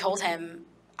you told him,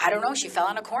 I don't know, she fell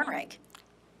on a corn rake.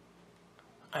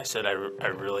 I said, I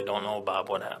really don't know, Bob,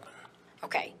 what happened.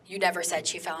 Okay, you never said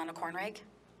she fell on a corn rake?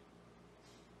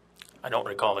 I don't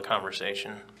recall the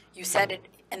conversation. You said it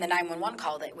in the 911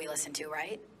 call that we listened to,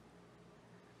 right?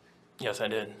 Yes, I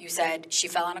did. You said she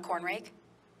fell on a corn rake,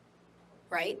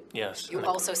 right? Yes. You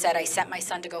also said, I sent my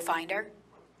son to go find her,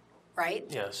 right?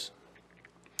 Yes,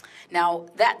 Now,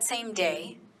 that same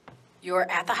day, you're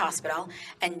at the hospital,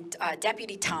 and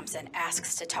Deputy Thompson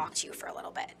asks to talk to you for a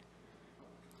little bit.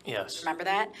 yes. Remember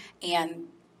that? And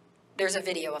there's a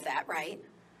video of that, right?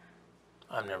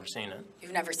 I've never seen it.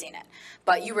 You've never seen it.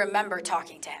 But you remember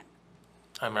talking to him.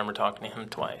 I remember talking to him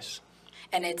twice.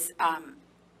 And it's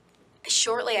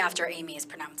shortly after Amy is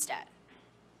pronounced dead.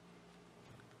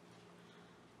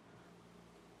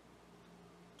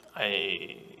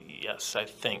 Yes, I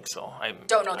think so. I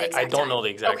Don't know the exact I don't time. know the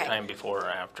exact Okay. time before or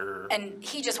after. And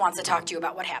he just wants to talk to you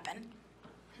about what happened.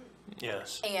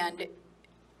 Yes, And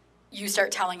you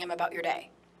start telling him about your day.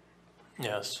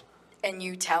 yes, And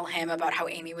you tell him about how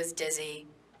Amy was dizzy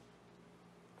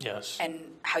yes, and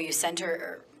how you sent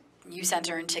her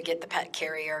in to get the pet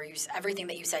carrier, everything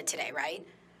that you said today, right?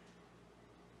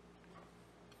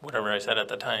 whatever I said at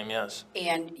the time, yes.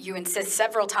 And you insist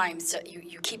several times,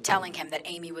 you keep telling him that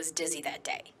Amy was dizzy that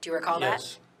day. Do you recall that?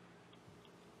 Yes,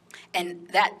 And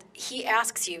that he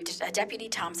asks you, Deputy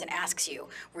Thompson asks you,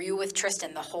 were you with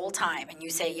Tristan the whole time? And you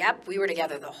say, yep, we were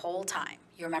together the whole time.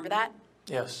 You remember that?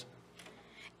 yes,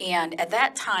 And at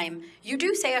that time, you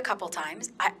do say a couple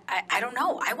times, I don't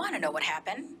know, I want to know what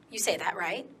happened. You say that,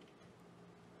 right?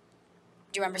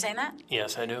 Do you remember saying that?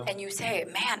 yes, I do. And you say,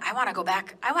 man, I want to go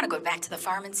back to the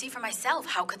farm and see for myself,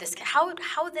 how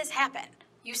this happen?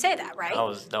 You say that, right?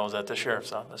 That was at the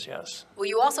sheriff's office, yes. Well,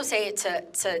 you also say it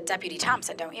to Deputy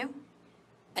Thompson, don't you?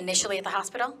 Initially at the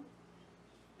hospital?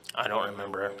 I don't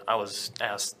remember. I was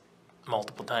asked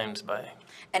multiple times by,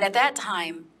 And at that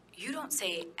time, you don't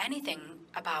say anything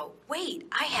about, wait,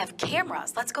 I have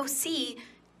cameras. Let's go see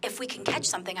if we can catch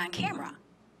something on camera.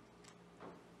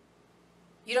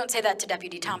 You don't say that to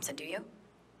Deputy Thompson, do you?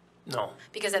 no,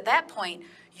 Because at that point,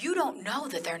 you don't know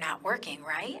that they're not working,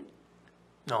 right?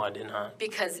 no, I did not.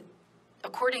 Because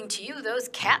according to you, those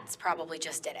cats probably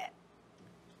just did it.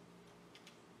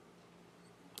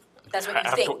 That's what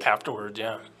you think. Afterwards,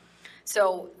 yeah.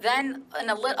 So then,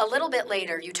 a little bit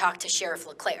later, you talk to Sheriff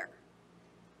LeClaire.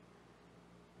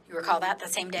 You recall that the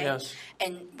same day? Yes.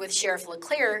 And with Sheriff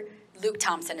LeClaire, Luke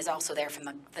Thompson is also there from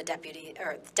the deputy,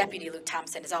 or Deputy Luke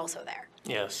Thompson is also there.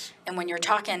 Yes, And when you're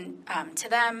talking to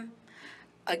them,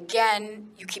 again,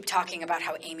 you keep talking about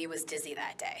how Amy was dizzy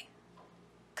that day.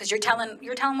 Because you're telling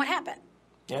what happened.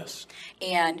 yes,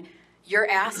 And you're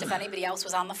asked if anybody else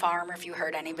was on the farm or if you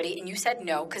heard anybody, and you said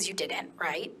no, because you didn't,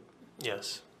 right?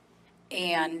 yes,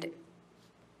 And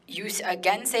you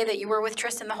again say that you were with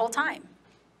Tristan the whole time.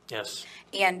 yes.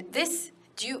 And this,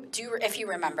 if you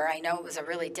remember, I know it was a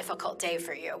really difficult day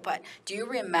for you, but do you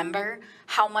remember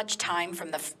how much time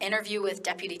from the interview with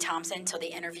Deputy Thompson till the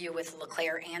interview with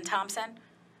LeClaire and Thompson?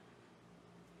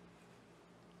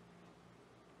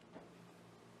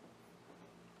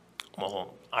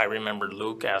 Well, I remember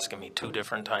Luke asking me 2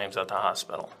 different times at the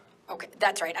hospital. Okay,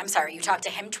 that's right. I'm sorry. You talked to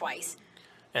him twice.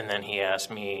 And then he asked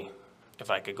me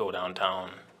if I could go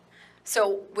downtown.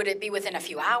 So would it be within a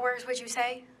few hours, would you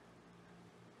say?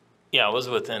 Yeah, it was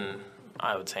within,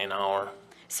 I would say, an hour.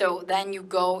 So then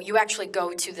you actually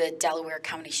go to the Delaware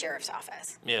County Sheriff's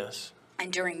Office. Yes,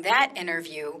 And during that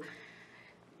interview,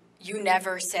 you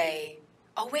never say,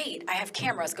 oh, wait, I have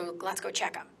cameras. Let's go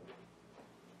check them.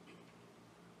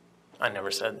 I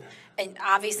never said, And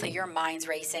obviously your mind's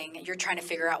racing. You're trying to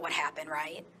figure out what happened,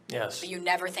 right? yes. But you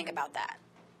never think about that.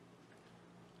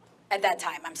 At that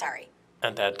time, I'm sorry.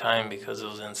 At that time, because it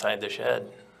was inside the shed.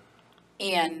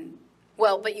 And,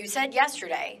 well, but you said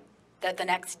yesterday that the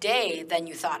next day, then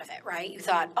you thought of it, right? You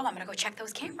thought, oh, I'm going to go check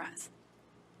those cameras.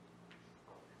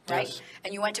 right? Yes.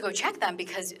 And you went to go check them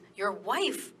because your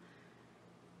wife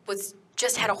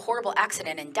just had a horrible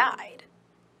accident and died.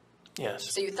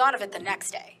 Yes. So you thought of it the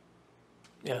next day,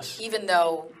 Yes. even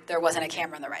though there wasn't a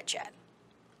camera in the red shed.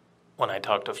 When I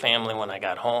talked to family, when I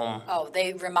got home, Oh,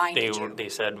 they reminded you. they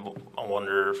said, I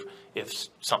wonder if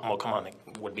something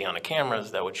would be on the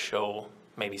cameras that would show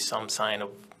maybe some sign of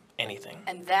anything.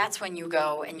 And that's when you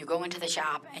go into the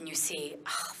shop and you see,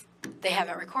 oh, they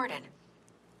haven't recorded,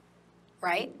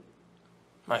 right?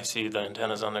 I see the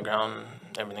antennas on the ground,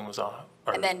 everything was off,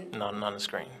 or And then- not on the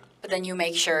screen. But then you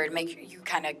make sure you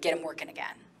kind of get them working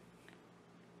again.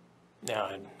 Yeah,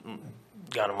 I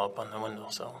got them up on the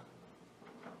windowsill.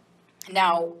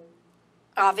 Now,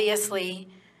 obviously,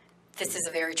 this is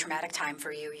a very traumatic time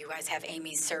for you. You guys have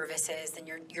Amy's services and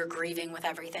you're grieving with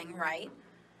everything, right?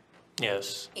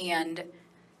 Yes. And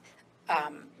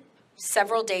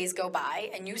several days go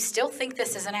by and you still think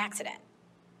this is an accident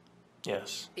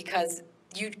Yes. because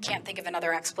you can't think of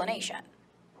another explanation.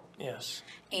 Yes.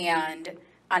 And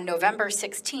on November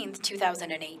 16th,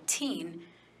 2018,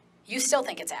 you still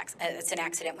think it's an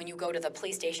accident when you go to the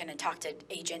police station and talk to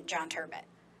Agent John Turbett.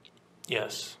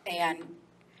 Yes. And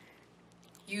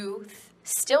you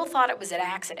still thought it was an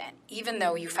accident, even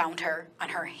though you found her on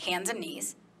her hands and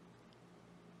knees,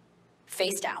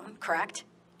 face down, correct?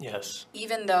 Yes.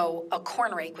 Even though a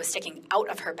corn rake was sticking out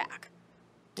of her back.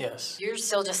 Yes. You're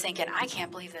still just thinking, I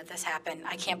can't believe that this happened.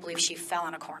 I can't believe she fell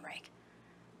on a corn rake.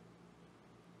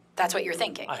 That's what you're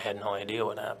thinking. I had no idea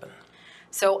what happened.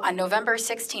 So on November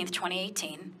 16th,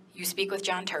 2018, you speak with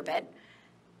John Turbett.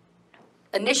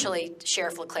 Initially,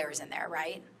 Sheriff LeClaire is in there,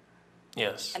 right?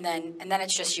 Yes. And then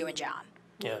it's just you and John.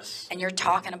 Yes. And you're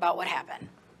talking about what happened.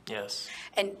 Yes.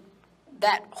 And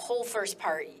that whole first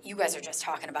part, you guys are just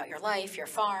talking about your life, your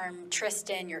farm,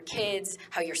 Tristan, your kids,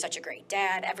 how you're such a great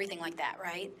dad, everything like that,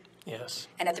 right? Yes.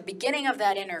 And at the beginning of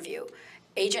that interview,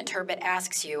 Agent Turbett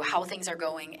asks you how things are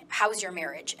going, how's your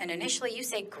marriage? And initially you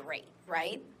say great,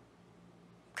 right?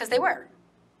 Because they were.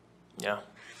 Yeah.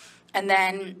 And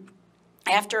then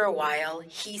after a while,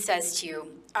 he says to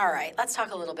you, all right, let's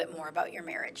talk a little bit more about your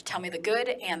marriage. Tell me the good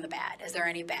and the bad. Is there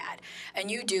any bad?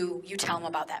 And you tell him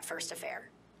about that first affair.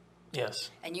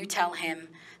 Yes. And you tell him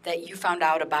that you found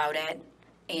out about it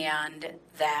and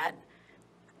that,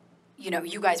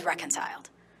 you guys reconciled.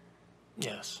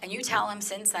 Yes. And you tell him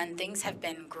since then things have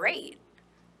been great,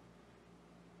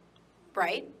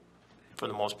 right? For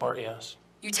the most part, yes.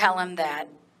 You tell him that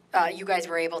you guys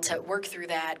were able to work through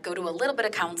that, go to a little bit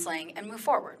of counseling, and move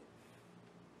forward.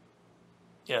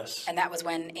 Yes. And that was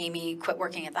when Amy quit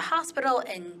working at the hospital,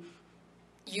 and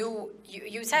you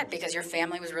said because your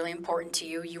family was really important to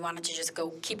you, you wanted to just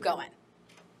keep going,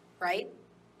 right?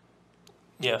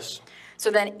 Yes. So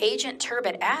then Agent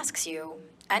Turbett asks you,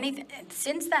 anything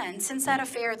since that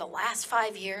affair, the last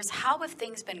 5 years, how have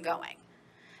things been going?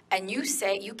 And you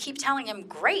keep telling him,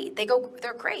 great,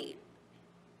 they're great,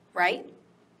 right?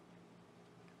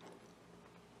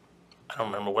 I don't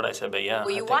remember what I said, but yeah.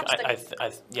 Well, you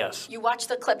yes. You watched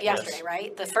the clip yesterday, Yes.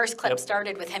 right? The first clip Yep.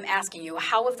 started with him asking you,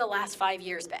 how have the last 5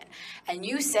 years been? And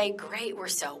you say, great, we're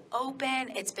so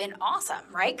open, it's been awesome,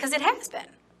 right? Because it has been.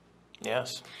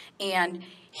 Yes. And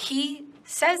he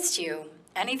says to you,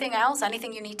 anything else,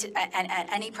 anything you need to,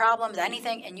 any problems,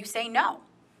 anything, and you say no,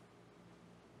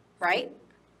 right?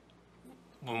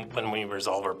 When we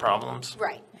resolve our problems.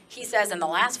 Right. He says, in the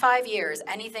last 5 years,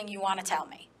 anything you want to tell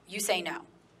me, you say no.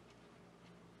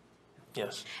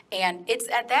 Yes. And it's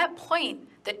at that point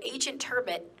that Agent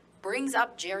Turbett brings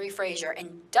up Jerry Frazier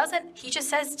and he just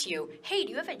says to you, hey,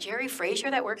 do you have a Jerry Frazier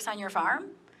that works on your farm?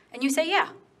 And you say, yeah.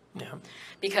 Yeah.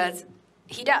 Because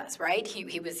he does, right?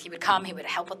 He would come, he would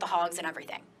help with the hogs and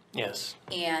everything. Yes.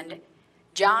 And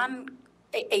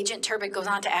Agent Turbett goes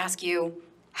on to ask you,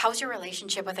 how's your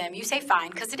relationship with him? You say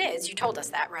fine, because it is. You told us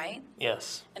that, right?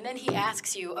 Yes. And then he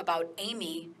asks you about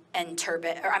Amy and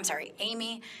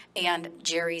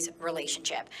Jerry's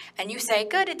relationship. And you say,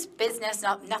 good, it's business,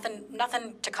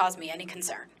 nothing to cause me any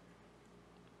concern.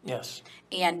 Yes.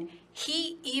 And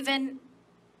he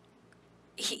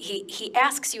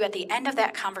asks you at the end of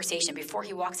that conversation, before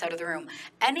he walks out of the room,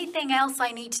 anything else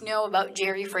I need to know about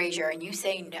Jerry Frazier? And you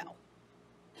say no,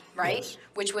 right? Yes.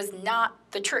 Which was not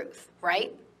the truth,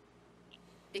 right?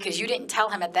 Because you didn't tell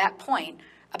him at that point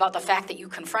about the fact that you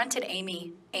confronted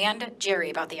Amy and Jerry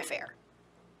about the affair.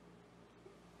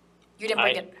 You didn't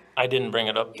bring it. I didn't bring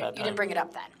it up that You time. didn't bring it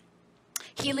up then.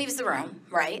 He leaves the room,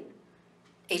 right?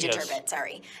 Agent Yes. Turbett,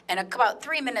 sorry. And about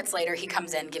 3 minutes later, he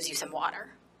comes in, gives you some water.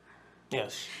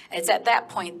 Yes. It's at that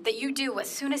point that you do, as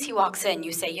soon as he walks in,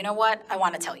 you say, you know what? I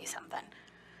want to tell you something.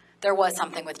 There was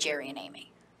something with Jerry and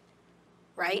Amy,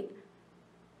 right?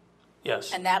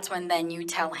 Yes. And that's when then you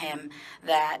tell him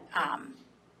that,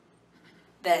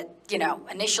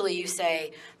 initially you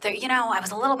say that, I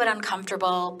was a little bit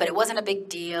uncomfortable, but it wasn't a big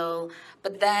deal.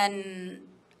 But then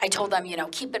I told them,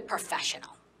 keep it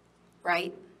professional,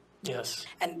 right? Yes.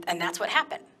 And that's what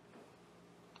happened.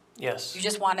 Yes. You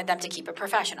just wanted them to keep it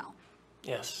professional.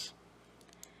 Yes.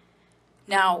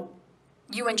 Now,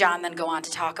 you and John then go on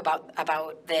to talk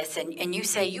about this, and you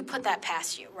say you put that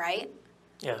past you, right?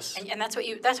 Yes. And that's what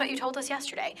you told us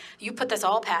yesterday. You put this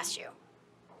all past you.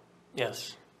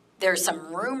 Yes. There's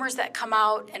some rumors that come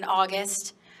out in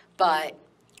August, but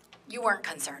you weren't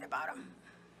concerned about them,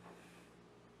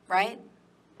 right?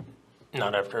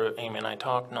 Not after Amy and I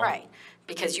talked, no. Right,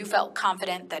 because you felt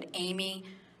confident that Amy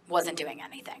wasn't doing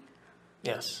anything.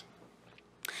 Yes.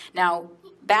 Now,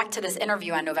 back to this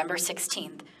interview on November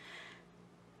 16th.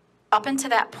 Up until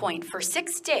that point, for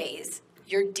 6 days,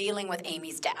 you're dealing with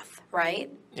Amy's death, right?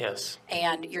 Yes.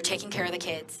 And you're taking care of the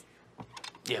kids,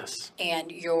 Yes.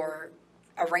 and you're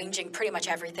arranging pretty much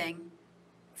everything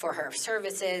for her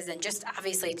services, and just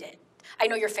obviously, I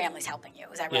know your family's helping you,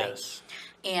 is that right? Yes.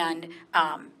 And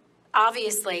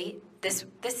obviously, this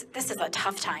is a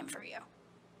tough time for you,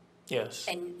 Yes.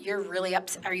 and you're really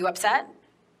upset. Are you upset?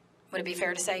 Would it be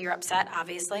fair to say you're upset,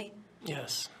 obviously?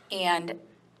 Yes. And,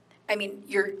 I mean,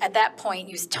 you're at that point,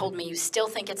 you told me you still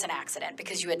think it's an accident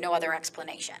because you had no other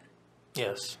explanation.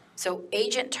 Yes. So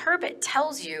Agent Turbot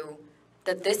tells you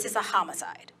that this is a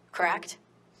homicide, correct?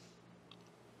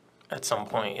 At some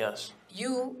point, yes.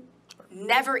 You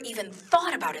never even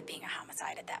thought about it being a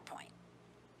homicide at that point.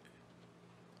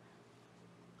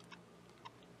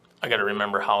 I got to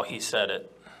remember how he said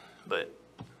it, but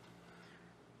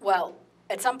Well,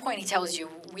 at some point he tells you,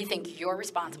 we think you're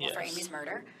responsible for Yes. Amy's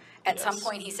murder. At some Yes.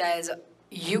 point he says,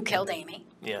 you killed Amy.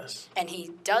 yes. And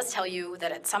he does tell you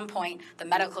that at some point the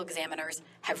medical examiners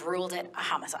have ruled it a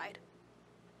homicide,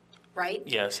 right?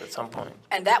 Yes, at some point.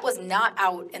 And that was not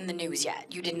out in the news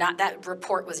yet. You did not, that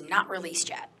report was not released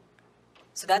yet.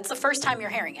 So that's the first time you're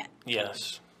hearing it.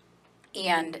 Yes.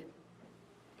 And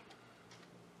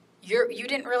you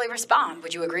didn't really respond.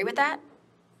 Would you agree with that?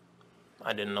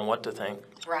 I didn't know what to think.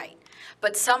 Right.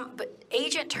 But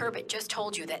Agent Turbot just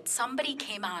told you that somebody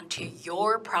came onto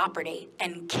your property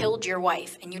and killed your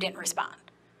wife, and you didn't respond.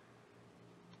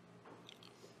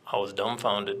 I was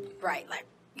dumbfounded. Right. Like,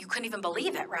 you couldn't even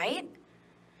believe it, right?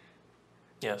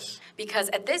 Yes. Because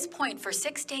at this point, for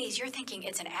 6 days, you're thinking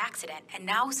it's an accident, and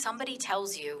now somebody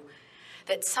tells you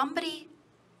that somebody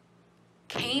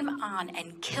came on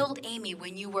and killed Amy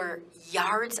when you were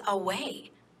yards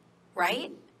away,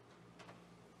 right?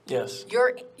 Yes.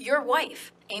 Your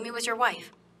wife, Amy was your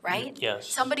wife, right? Yes.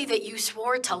 Somebody that you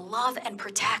swore to love and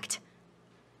protect,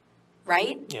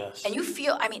 right? Yes. And you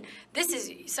feel, I mean, this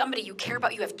is somebody you care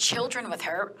about. You have children with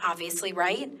her, obviously,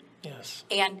 right? Yes.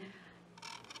 And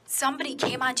somebody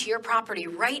came onto your property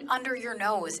right under your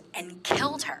nose and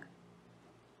killed her,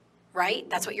 right?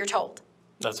 That's what you're told.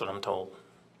 That's what I'm told.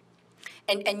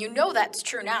 And you know that's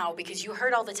true now because you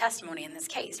heard all the testimony in this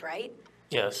case, right?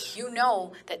 Yes. You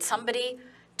know that somebody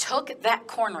took that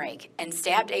corn rake and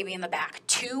stabbed Amy in the back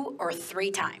 2 or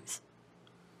 3 times.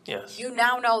 Yes. You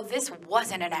now know this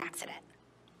wasn't an accident.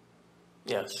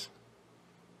 Yes.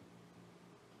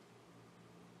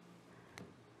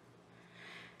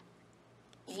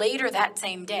 Later that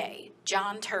same day,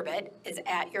 John Turbot is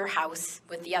at your house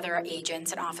with the other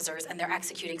agents and officers, and they're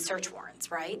executing search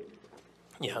warrants, right?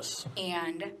 Yes.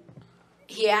 And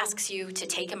he asks you to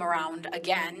take him around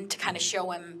again to kind of show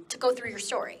him, to go through your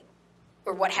story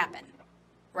or what happened,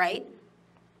 right?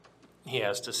 He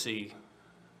has to see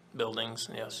buildings,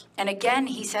 yes. And again,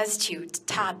 he says to you,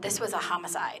 Todd, this was a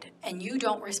homicide, and you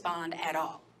don't respond at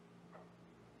all.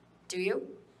 Do you?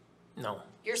 No.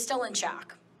 You're still in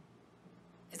shock.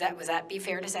 Was that be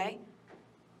fair to say?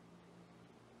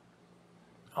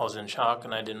 I was in shock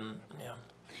and I didn't, yeah.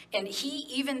 And he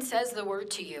even says the word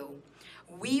to you,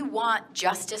 we want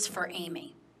justice for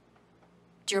Amy.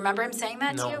 Do you remember him saying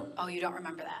that to you? No. Oh, you don't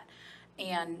remember that.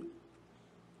 And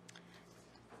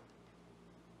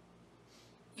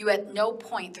you at no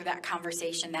point through that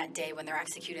conversation that day when they're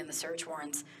executing the search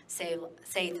warrants say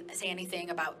anything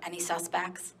about any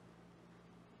suspects?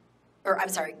 Or I'm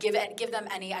sorry, give them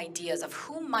any ideas of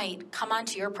who might come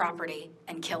onto your property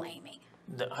and kill Amy.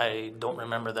 I don't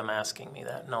remember them asking me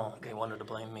that. No, they wanted to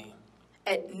blame me.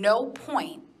 At no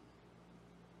point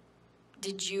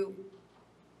did you,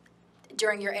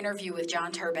 during your interview with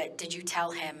John Turbot, did you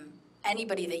tell him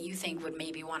anybody that you think would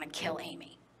maybe want to kill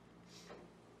Amy?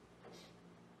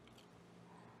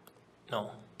 No.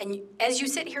 And as you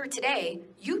sit here today,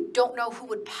 you don't know who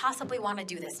would possibly want to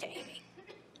do this to Amy.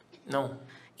 No.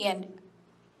 And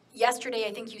yesterday,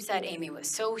 I think you said Amy was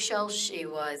social, she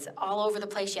was all over the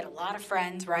place, she had a lot of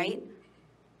friends, right?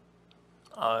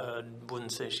 I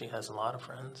wouldn't say she has a lot of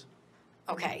friends.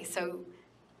 Okay, so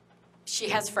she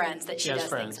has friends that she She has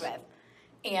does things friends.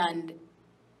 with.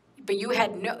 But you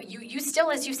had you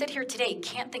still, as you sit here today,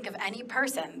 can't think of any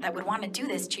person that would want to do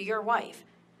this to your wife.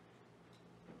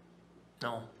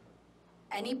 No,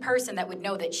 Any person that would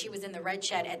know that she was in the red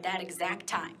shed at that exact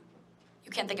time.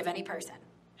 You can't think of any person.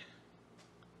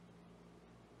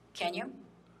 Can you?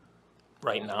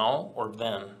 right now or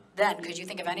then? Then, could you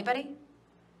think of anybody?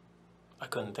 I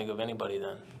couldn't think of anybody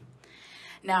then.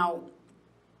 Now,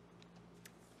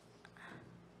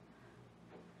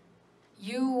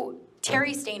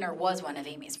 Terry Stainer was one of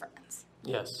Amy's friends.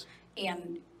 Yes,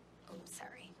 And,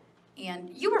 and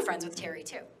you were friends with Terry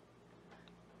too.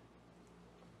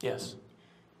 yes,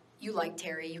 You liked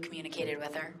Terry, you communicated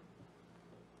with her.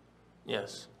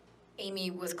 yes.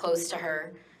 Amy was close to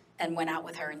her and went out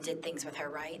with her and did things with her,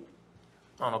 right?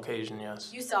 On occasion,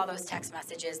 yes. You saw those text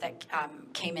messages that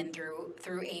came in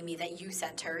through Amy that you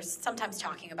sent her, sometimes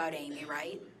talking about Amy,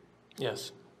 right?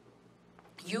 Yes,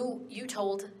 You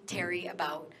told Terry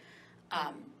about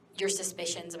your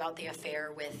suspicions about the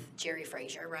affair with Jerry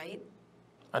Frazier, right?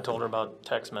 I told her about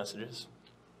text messages.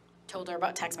 Told her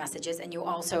about text messages, and you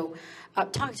also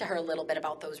talked to her a little bit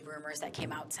about those rumors that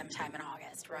came out sometime in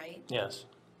August, right? Yes,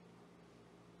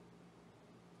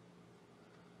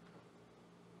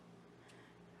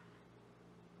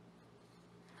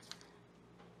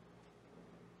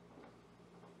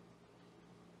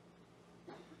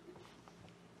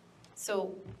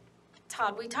 So,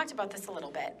 Todd, we talked about this a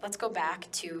little bit. Let's go back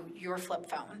to your flip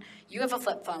phone. You have a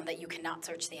flip phone that you cannot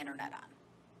search the internet on,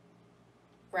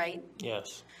 right?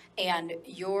 yes, And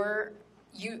your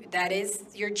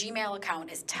Gmail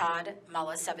account is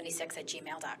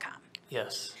toddmullis76@gmail.com.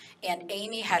 yes, And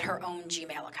Amy had her own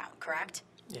Gmail account, correct?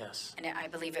 yes, And I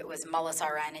believe it was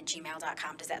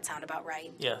mullisrn@gmail.com. Does that sound about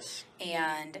right? yes.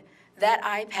 And that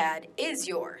iPad is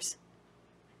yours.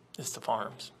 It's the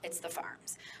farms. It's the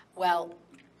farm's. Well,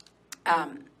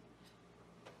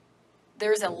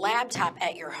 there's a laptop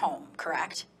at your home,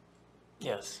 correct?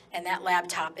 Yes, And that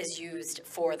laptop is used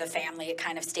for the family. It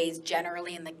kind of stays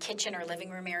generally in the kitchen or living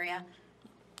room area.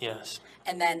 yes,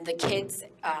 And then the kids,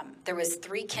 there was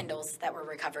 3 Kindles that were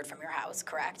recovered from your house,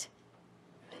 correct?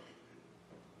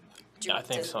 yeah, I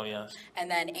think so, yes. And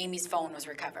then Amy's phone was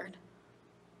recovered.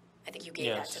 I think you gave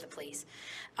that Yes. to the police.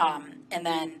 And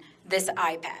then this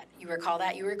iPad, you recall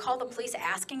that? You recall the police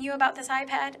asking you about this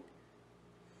iPad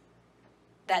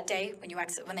that day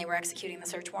when they were executing the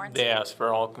search warrants? They asked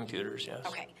for all computers, yes.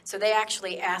 Okay, so they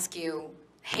actually ask you,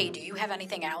 hey, do you have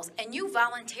anything else? And you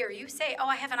volunteer, you say, oh,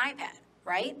 I have an iPad,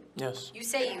 right? Yes, You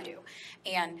say you do.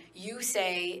 And you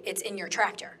say it's in your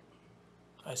tractor.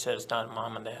 I said it's not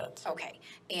mom and dad's. Okay,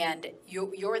 and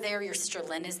you're there, your sister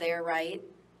Lynn is there, right?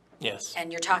 Yes,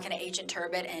 And you're talking to Agent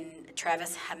Turbot and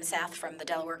Travis Hemsath from the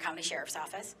Delaware County Sheriff's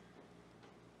Office.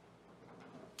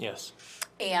 yes,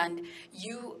 And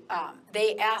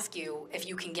they ask you if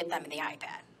you can get them the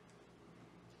iPad.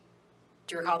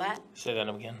 Do you recall that? say that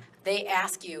again. They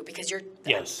ask you because you're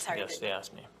Yes, sorry, yes, they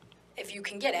asked me. if you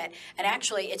can get it. And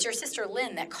actually, it's your sister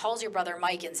Lynn that calls your brother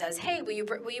Mike and says, "Hey, will you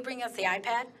bring us the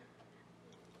iPad?"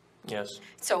 Yes,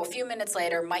 So a few minutes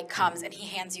later, Mike comes and he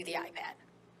hands you the iPad.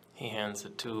 he hands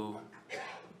it to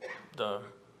the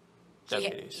He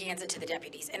deputies. hands it to the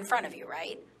deputies in front of you,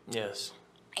 right? Yes,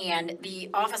 And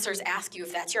the officers ask you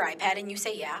if that's your iPad, and you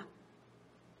say yeah.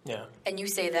 yeah, And you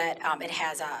say that it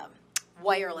has a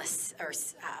wireless or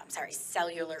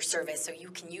cellular service, so you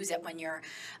can use it when you're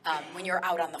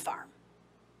out on the farm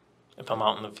if I'm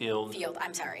out in the field.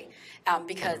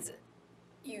 because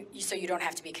so you don't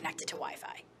have to be connected to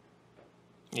Wi-Fi.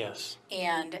 Yes,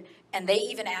 And they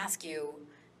even ask you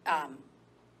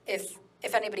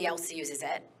if anybody else uses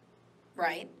it,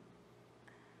 right?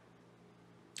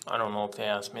 I don't know if they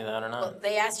asked me that or Well, not.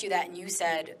 they asked you that, and you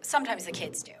said sometimes the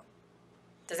kids do.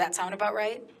 Does that sound about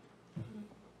right?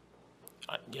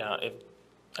 Yeah, I And-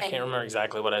 can't remember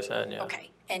exactly what I said, yeah.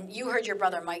 Okay. And you heard your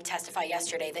brother Mike testify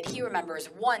yesterday that he remembers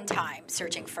one time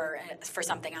searching for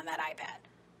something on that iPad,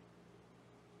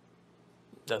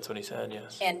 That's what he said,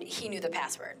 yes. and he knew the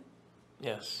password.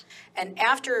 Yes, And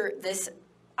after this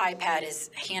iPad is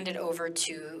handed over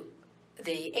to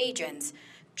the agents,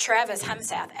 Travis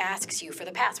Hemsath asks you for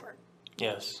the password,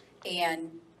 yes.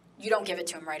 and you don't give it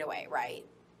to him right away, right?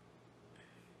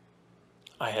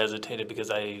 I hesitated because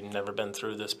I never been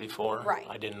through this before. Right.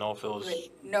 I didn't know if it was, You had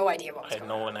no idea what I was had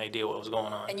going on. no idea what was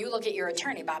going on. And you look at your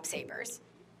attorney, Bob Sabers,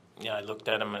 Yeah, I looked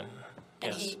at him and,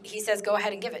 and yes, he says, go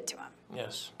ahead and give it to him.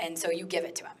 yes, And so you give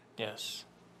it to him. yes,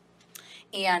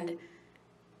 And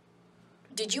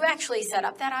did you actually set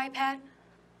up that iPad?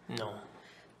 No.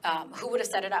 Who would have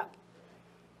set it up?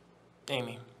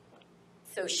 Amy?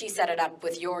 So she set it up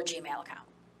with your Gmail account.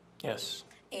 Yes.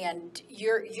 And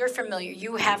you're familiar,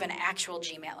 you have an actual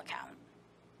Gmail account.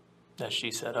 That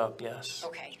she set up, yes.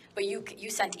 Okay, but you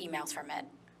sent emails from it.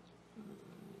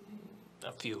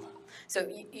 A few. So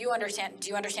you understand, do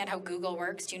you understand how Google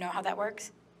works? Do you know how that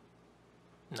works?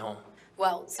 No.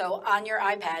 Well, so on your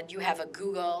iPad, you have a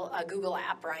Google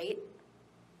app, right?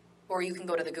 Or you can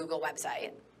go to the Google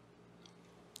website.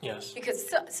 Yes.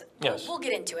 Because Yes. we'll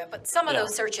get into it, but some of Yeah.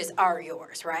 those searches are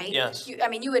yours, right? Yes.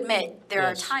 You admit there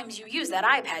Yes. are times you use that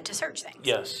iPad to search things.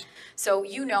 Yes. So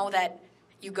you know that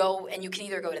you go and you can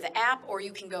either go to the app or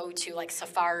you can go to like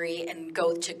Safari and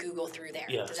go to Google through there.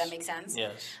 Yes. Does that make sense?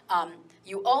 Yes.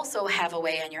 You also have a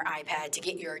way on your iPad to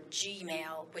get your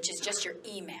Gmail, which is just your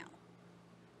email,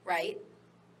 right?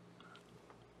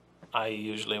 I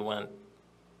usually went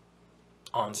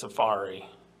on Safari,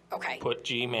 Okay. put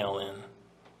Gmail in,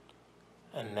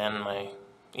 and then my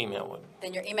email would.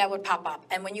 Then your email would pop up.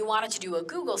 And when you wanted to do a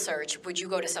Google search, would you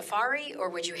go to Safari or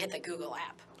would you hit the Google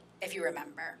app, if you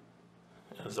remember?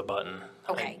 It was a button.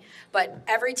 Okay, but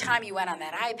every time you went on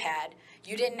that iPad,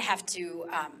 you didn't have to,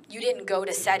 you didn't go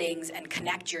to settings and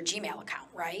connect your Gmail account,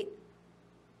 right?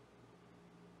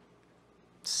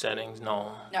 Settings,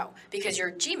 no. No, because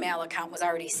your Gmail account was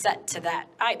already set to that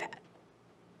iPad.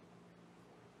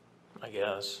 I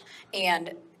guess.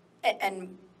 And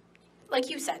like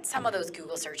you said, some of those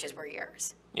Google searches were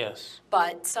yours, Yes.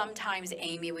 but sometimes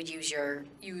Amy would use your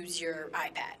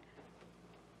iPad.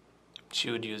 She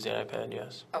would use the iPad,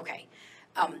 yes. Okay.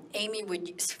 Amy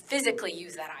would physically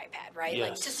use that iPad, right? Like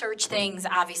Yes. to search things,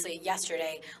 obviously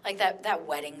yesterday, like that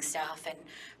wedding stuff and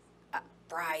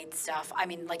bride stuff. I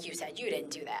mean, like you said, you didn't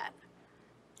do that,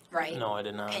 right? No, I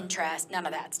did not. Pinterest, none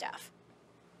of that stuff.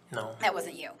 No. That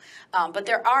wasn't you. But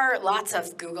there are lots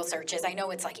of Google searches. I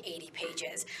know it's like 80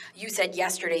 pages. You said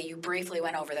yesterday you briefly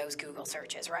went over those Google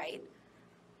searches, right?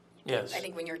 Yes. I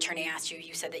think when your attorney asked you,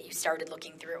 you said that you started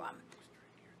looking through them.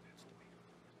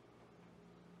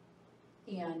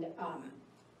 And,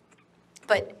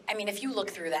 but, I mean, if you look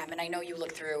through them, and I know you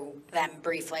looked through them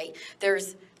briefly,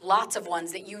 there's lots of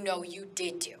ones that you know you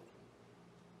did do,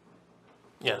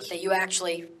 Yes. that you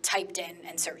actually typed in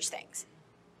and searched things.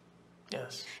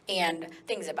 Yes. And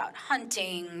things about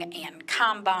hunting and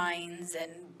combines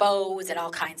and bows and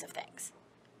all kinds of things,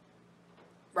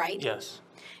 right? Yes.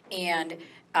 And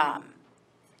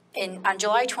on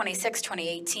July 26,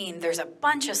 2018, there's a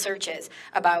bunch of searches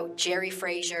about Jerry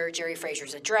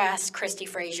Frazier's address, Christy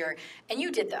Frazier, and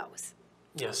you did those.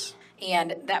 Yes.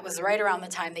 And that was right around the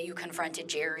time that you confronted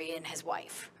Jerry and his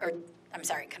wife, or I'm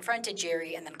sorry, confronted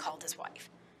Jerry and then called his wife,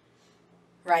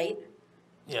 right?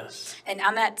 Yes. And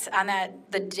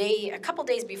the day, a couple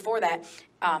days before that,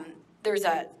 there's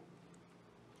a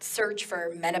search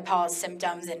for menopause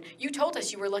symptoms, and you told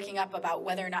us you were looking up about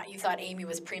whether or not you thought Amy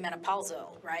was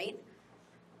premenopausal, right?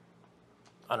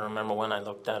 I don't remember when I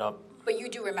looked that up. But you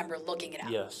do remember looking it up.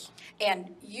 Yes.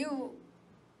 And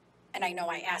I know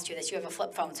I asked you this, you have a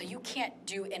flip phone, so you can't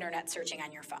do internet searching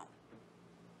on your phone.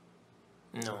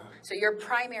 No. So your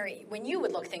primary, when you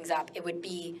would look things up, it would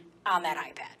be on that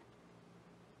iPad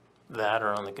That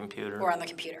or on the computer. or on the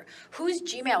computer. Whose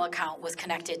Gmail account was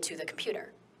connected to the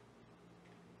computer?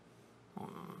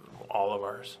 All of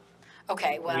ours.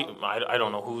 Okay, well. I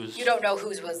don't know who's. You don't know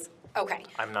whose was, okay.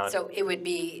 I'm not- So it would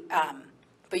be, all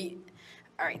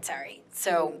right, sorry.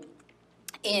 So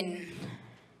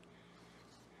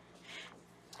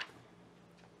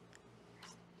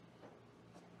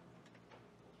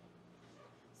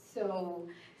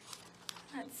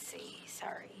let's see,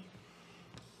 sorry.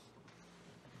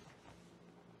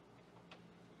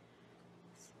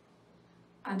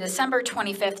 On December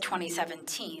 25th,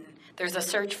 2017, there's a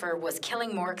search for was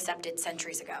killing more accepted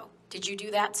centuries ago. Did you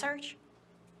do that search?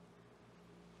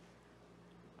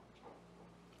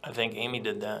 I think Amy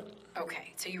did that.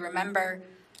 Okay, so you remember?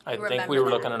 I you think we remember were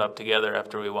that. looking it up together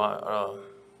after we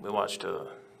watched a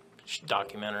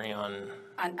documentary on.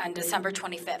 On December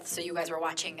 25th, so you guys were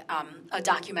watching a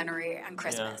documentary on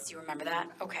Christmas. You remember that?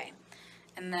 Okay.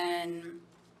 And then,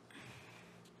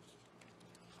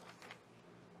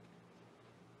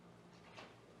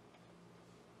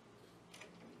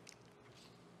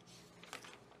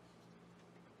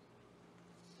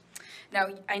 now,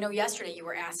 I know yesterday you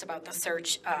were asked about the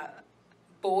search,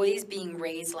 boys being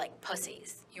raised like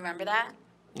pussies. You remember that?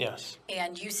 Yes.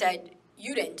 And you said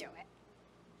you didn't do it,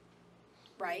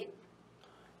 right?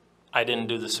 I didn't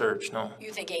do the search, no.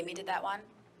 You think Amy did that one?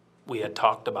 We had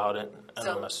talked about it, and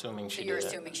So- I'm assuming she So did you're it.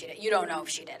 assuming she did. You don't know if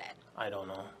she did it. I don't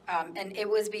know. And it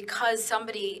was because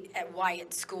somebody at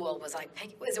Wyatt's school was like,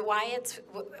 was it Wyatt's?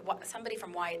 Somebody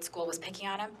from Wyatt's school was picking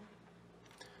on him?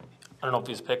 I don't know if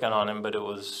he was picking on him, but he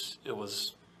was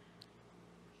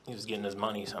getting his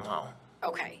money somehow.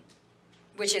 Okay.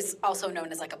 Which is also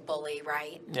known as like a bully,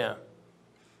 right? Yeah.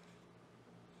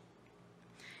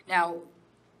 Now,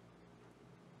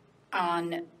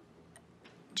 on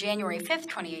January 5th,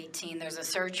 2018, there's a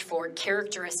search for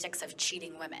characteristics of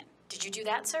cheating women. Did you do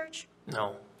that search?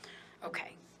 No.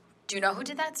 Okay. Do you know who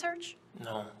did that search?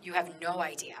 No. You have no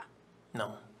idea.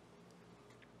 No.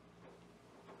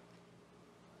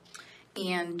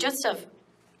 And just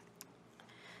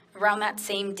around that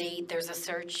same date, there's a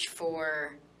search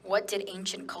for what did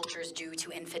ancient cultures do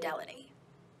to infidelity?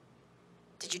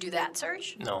 Did you do that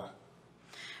search? No.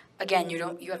 Again,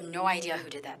 you have no idea who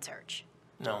did that search.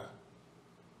 No.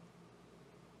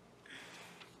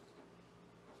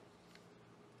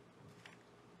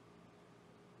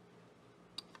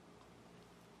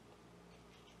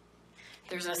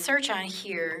 There's a search on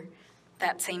here,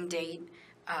 that same date,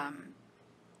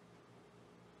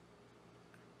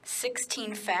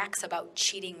 16 facts about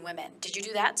cheating women. Did you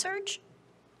do that search?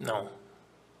 No.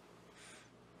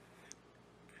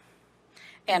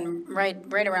 And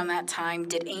right around that time,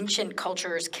 did ancient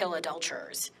cultures kill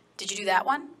adulterers? Did you do that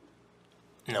one?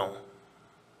 No.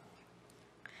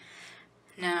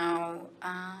 Now,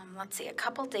 let's see, a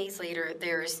couple days later,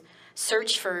 there's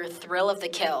search for thrill of the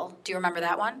kill. Do you remember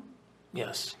that one?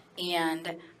 Yes.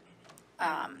 And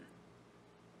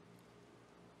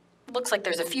looks like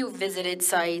there's a few visited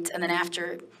sites, and then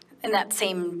after, in that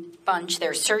same bunch,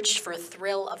 there's search for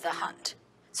thrill of the hunt.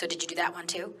 So did you do that one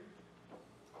too?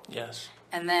 Yes.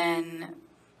 And then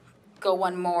go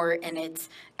one more, and it's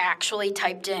actually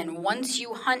typed in, once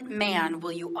you hunt man,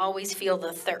 will you always feel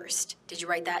the thirst? Did you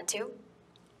write that too?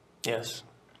 Yes.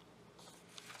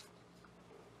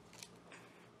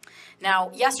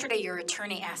 Now, yesterday your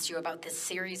attorney asked you about this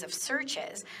series of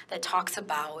searches that talks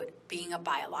about being the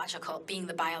biological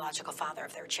father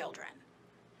of their children.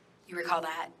 You recall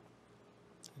that?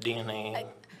 DNA.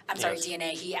 I'm sorry, Yes.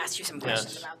 DNA. He asked you some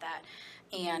questions Yes. about that.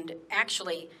 And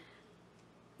actually,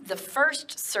 the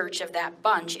first search of that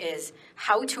bunch is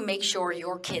how to make sure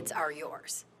your kids are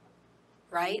yours,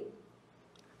 right?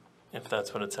 If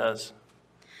that's what it says.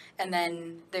 And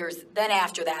then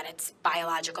after that, it's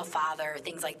biological father,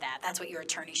 things like that. That's what your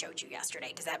attorney showed you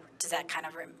yesterday. Does that kind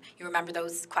of, you remember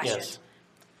those questions? Yes.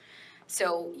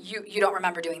 So you don't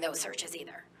remember doing those searches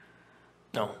either?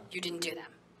 No. You didn't do them?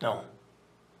 No.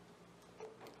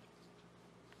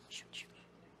 Shoot.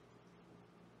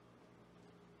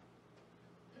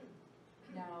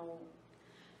 Now,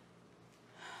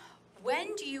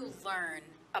 when do you learn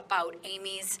about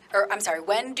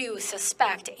when do you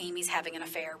suspect Amy's having an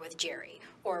affair with Jerry?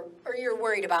 Or you're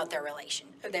worried about their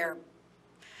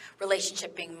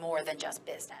relationship being more than just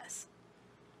business?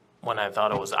 When I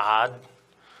thought it was odd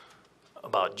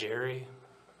about Jerry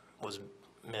was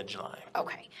mid-July.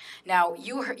 Okay. Now,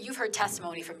 you've heard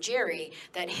testimony from Jerry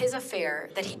that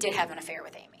he did have an affair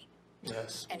with Amy.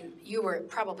 Yes. And you were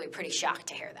probably pretty shocked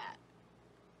to hear that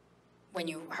when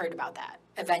you heard about that,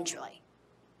 eventually.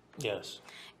 Yes.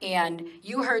 And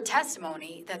you heard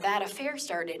testimony that affair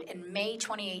started in May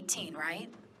 2018, right?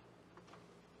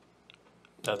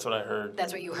 That's what I heard.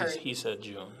 That's what you heard. He said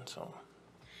June, so.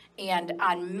 And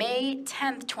on May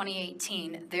 10th,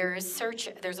 2018, there's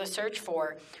a search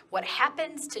for what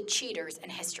happens to cheaters in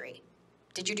history.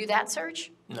 Did you do that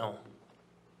search? No.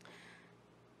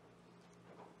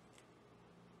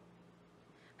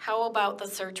 How about the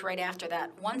search right after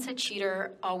that? Once a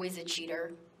cheater, always a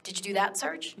cheater. Did you do that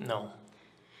search? No.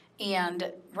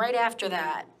 And right after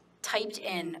that, typed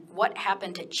in what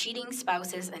happened to cheating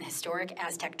spouses in historic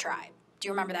Aztec tribe. Do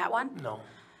you remember that one? No.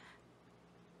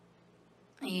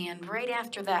 And right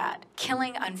after that,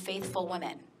 killing unfaithful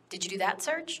women. Did you do that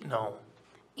search? No.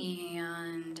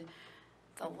 And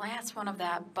the last one of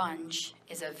that bunch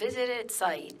is a visited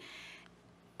site.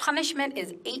 Punishment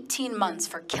is 18 months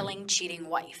for killing cheating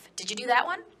wife. Did you do that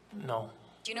one? No.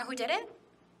 Do you know who did it?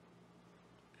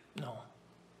 No.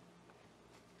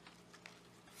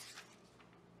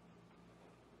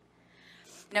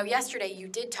 Now, yesterday you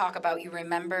did talk about, you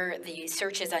remember the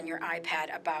searches on your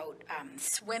iPad about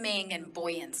swimming and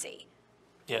buoyancy.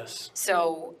 Yes.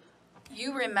 So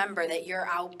you remember that you're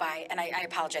out by, and I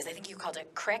apologize, I think you called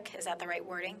it crick. Is that the right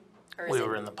wording? Or is We it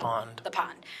were in the pond. the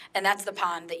pond? And that's the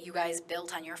pond that you guys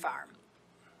built on your farm.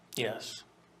 Yes.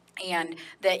 And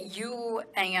that you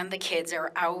and the kids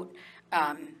are out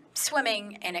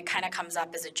swimming, and it kind of comes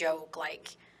up as a joke,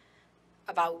 like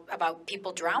about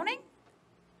people drowning?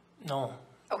 No.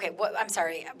 Okay, I'm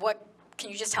sorry, what Can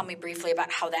you just tell me briefly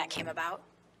about how that came about?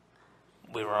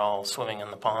 We were all swimming in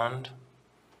the pond.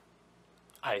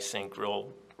 I sink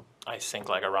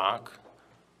like a rock.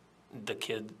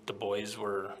 The boys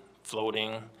were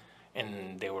floating,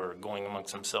 and they were going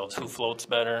amongst themselves, who floats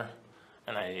better?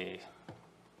 And I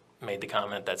made the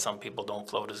comment that some people don't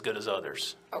float as good as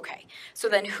others. Okay, so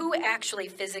then who actually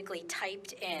physically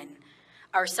typed in,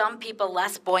 are some people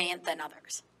less buoyant than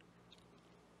others?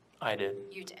 I did.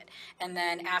 You did. And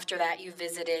then after that, you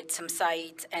visited some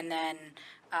sites, and then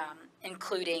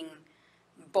including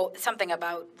something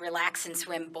about relax and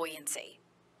swim buoyancy.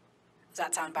 Does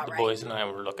that sound about The right? boys and I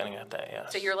were looking at that,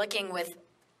 yes. So you're looking with,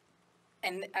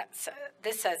 and so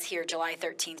this says here July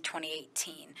 13th,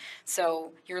 2018.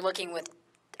 So you're looking with,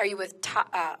 are you with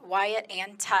Wyatt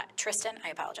and Tristan? I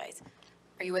apologize.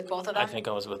 Are you with both of them? I think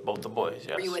I was with both the boys,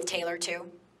 yes. Were you with Taylor too?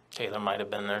 Taylor might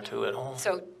have been there too at home.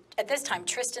 So at this time,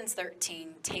 Tristan's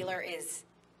 13, Taylor is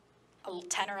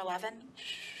 10 or 11,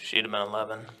 She'd have been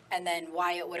 11, and then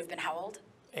Wyatt would have been how old?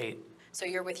 8. So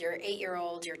you're with your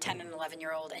 8-year-old, your 10 and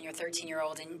 11-year-old, and your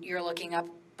 13-year-old, and you're looking up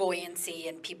buoyancy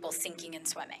and people sinking and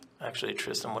swimming. Actually,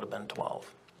 Tristan would have been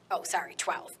 12. Oh, sorry,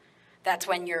 12. That's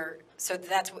when are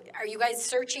you guys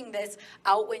searching this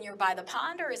out when you're by the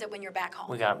pond, or is it when you're back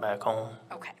home? We got back home.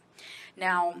 Okay.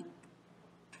 Now,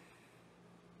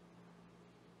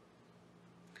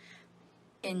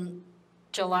 in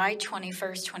July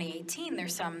 21st, 2018,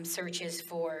 there's some searches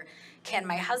for, can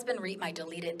my husband read my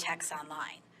deleted texts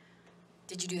online?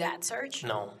 Did you do that search?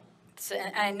 No. So,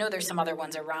 and I know there's some other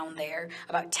ones around there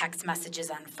about text messages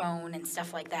on phone and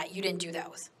stuff like that. You didn't do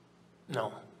those?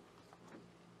 No.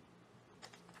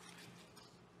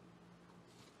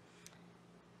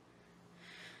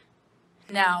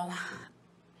 Now,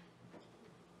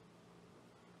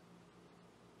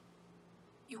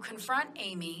 you confront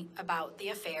Amy about the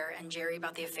affair and Jerry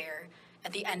about the affair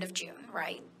at the end of June,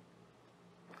 right?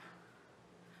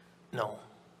 No.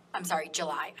 I'm sorry,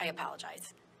 July. I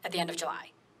apologize. At the end of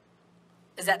July.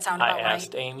 Does that sound about I right?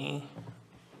 asked Amy,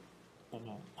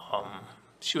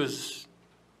 she was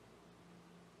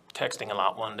texting a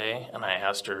lot one day, and I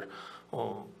asked her,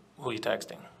 well, who are you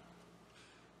texting?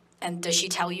 And does she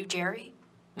tell you, Jerry?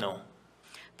 No.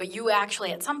 But you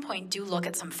actually, at some point, do look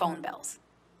at some phone bills.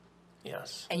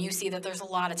 Yes. And you see that there's a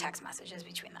lot of text messages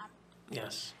between them.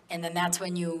 Yes. And then that's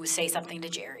when you say something to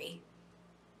Jerry.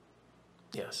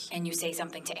 Yes. And you say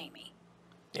something to Amy.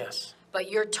 Yes. But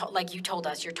you're, like you told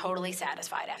us, you're totally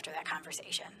satisfied after that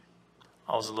conversation.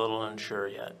 I was a little unsure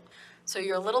yet. So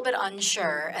you're a little bit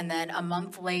unsure, and then a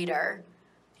month later,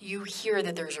 you hear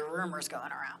that there's rumors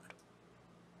going around.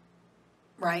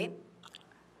 Right?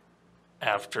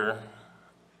 After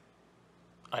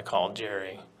I called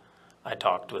Jerry, I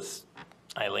talked with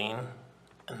Eileen,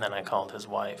 and then I called his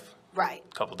wife. Right.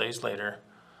 A couple days later,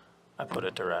 I put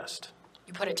it to rest.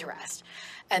 You put it to rest.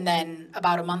 And then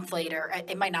about a month later,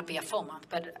 it might not be a full month,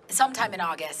 but sometime in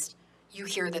August, you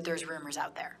hear that there's rumors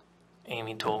out there.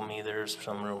 Amy told me there's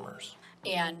some rumors.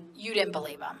 And you didn't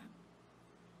believe them.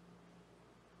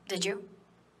 Did you?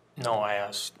 No, I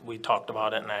asked, we talked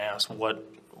about it, and I asked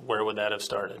where would that have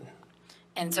started?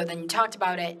 And so then you talked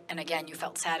about it, and again, you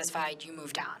felt satisfied, you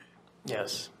moved on.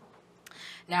 Yes.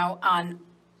 Now, on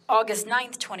August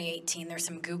 9th, 2018, there's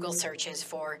some Google searches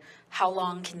for how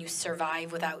long can you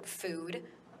survive without food.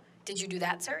 Did you do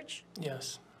that search?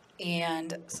 Yes.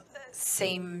 And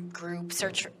same group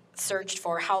searched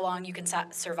for how long you can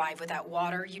survive without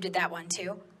water. You did that one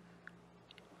too?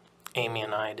 Amy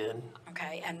and I did.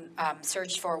 Okay, and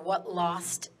searched for what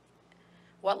lost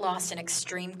in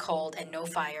extreme cold and no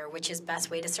fire, which is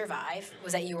best way to survive.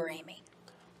 Was that you or Amy?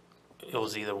 It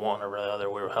was either one or the other.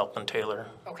 We were helping Taylor.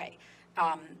 Okay.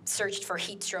 Searched for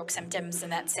heat stroke symptoms in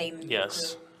that same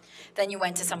Yes. group. Then you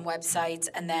went to some websites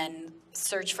and then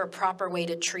searched for proper way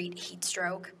to treat heat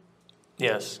stroke.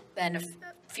 Yes. Then a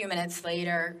few minutes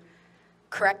later,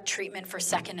 correct treatment for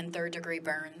 2nd and 3rd degree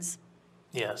burns.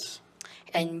 Yes.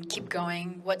 And keep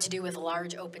going. What to do with a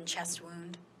large open chest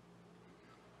wound.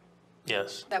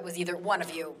 Yes. That was either one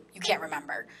of you. You can't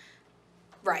remember.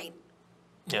 Right.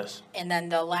 Yes. And then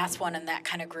the last one in that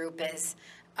kind of group is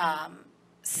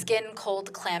skin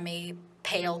cold, clammy,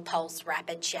 pale pulse,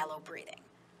 rapid, shallow breathing.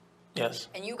 Yes.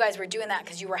 And you guys were doing that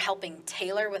because you were helping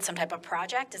Taylor with some type of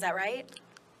project. Is that right?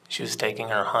 She was taking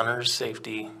her hunter's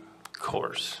safety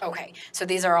course. Okay. So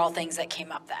these are all things that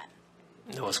came up then.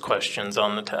 There was questions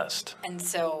on the test. And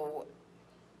so,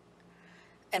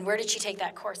 and where did she take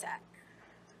that course at?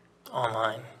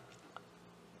 Online.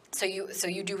 So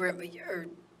you do, or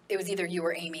it was either you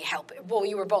or Amy helping. Well,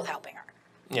 you were both helping her.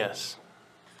 Yes.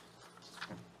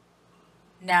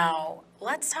 Now,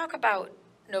 let's talk about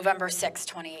November 6,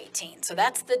 2018. So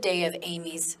that's the day of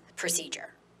Amy's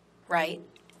procedure, right?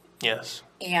 Yes.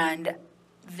 And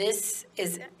this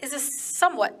is a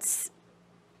somewhat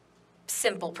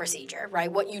simple procedure,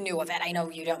 right? What you knew of it. I know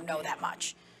you don't know that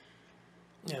much.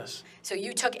 Yes. So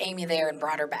you took Amy there and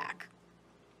brought her back.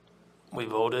 We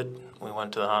voted. We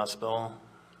went to the hospital,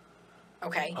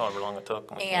 Okay. however long it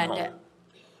took. We came And home.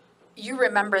 you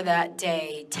remember that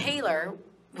day Taylor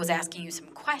was asking you some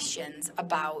questions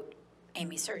about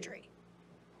Amy's surgery.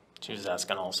 She was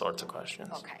asking all sorts of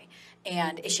questions. Okay.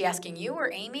 And is she asking you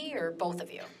or Amy or both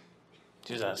of you?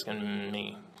 She was asking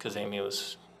me because Amy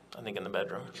was, I think, in the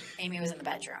bedroom. Amy was in the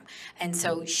bedroom. And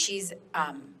so she's,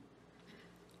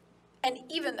 and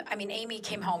even, I mean, Amy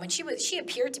came home and she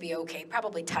appeared to be okay,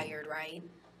 probably tired, right?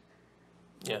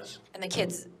 Yes. And the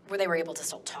kids, they were able to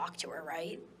still talk to her,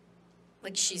 right?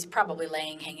 Like she's probably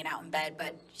hanging out in bed,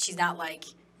 but she's not like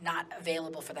not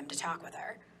available for them to talk with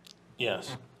her.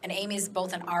 Yes. And Amy's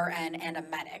both an RN and a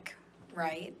medic,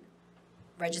 right?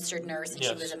 Registered nurse, and she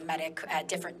Yes. was a medic at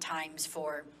different times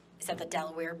for, is that the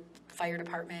Delaware Fire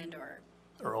Department or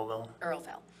Earlville.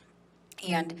 Earlville?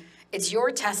 And it's your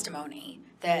testimony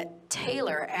that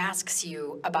Taylor asks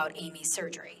you about Amy's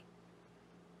surgery.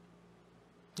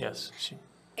 Yes.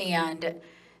 And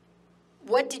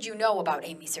what did you know about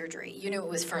Amy's surgery? You knew it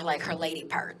was for like her lady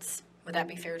parts. Would that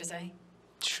be fair to say?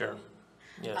 Sure.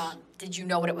 Yes. Did you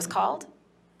know what it was called?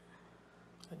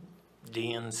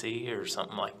 DNC or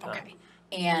something like that. Okay.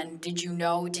 And did you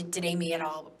know, did Amy at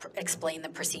all explain the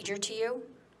procedure to you?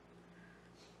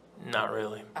 Not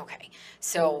really. Okay.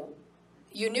 So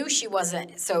you knew she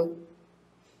wasn't, so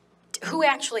who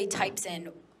actually types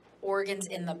in organs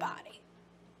in the body?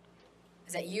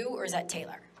 Is that you or is that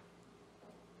Taylor?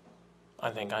 I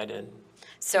think I did.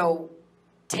 So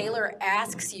Taylor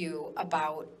asks you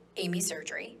about Amy's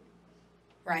surgery,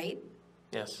 right?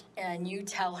 Yes. And you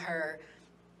tell her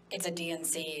it's a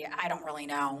DNC, I don't really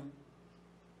know.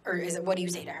 Or is it, what do you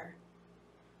say to her?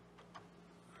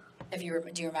 Do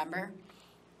you remember?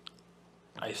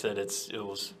 I said it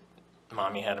was,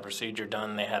 Mommy had a procedure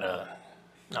done. They had to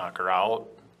knock her out.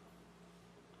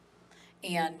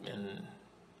 And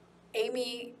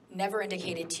Amy never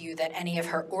indicated to you that any of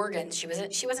her organs, she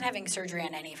wasn't having surgery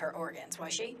on any of her organs,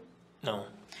 was she? No.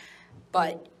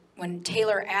 But when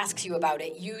Taylor asks you about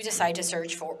it, you decide to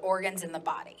search for organs in the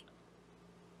body,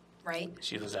 right?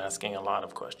 She was asking a lot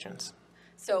of questions.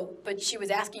 So, but she was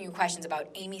asking you questions about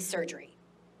Amy's surgery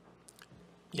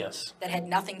Yes. that had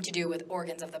nothing to do with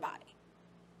organs of the body.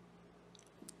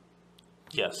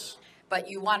 Yes. But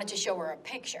you wanted to show her a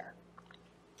picture.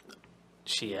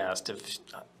 She asked if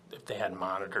they had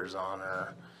monitors on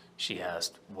her. She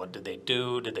asked, what did they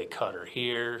do? Did they cut her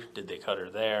here? Did they cut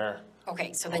her there?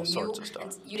 Okay, so All then sorts of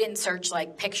stuff. you didn't search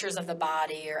like pictures of the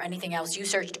body or anything else. You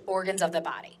searched organs of the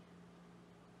body,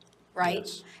 right?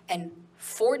 Yes. And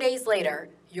 4 days later,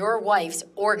 your wife's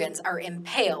organs are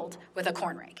impaled with a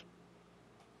corn rake.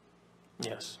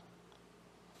 Yes.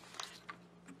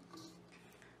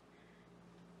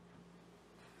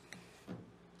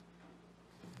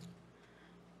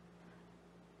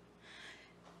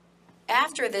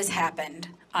 After this happened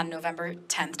on November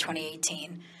 10th,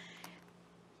 2018,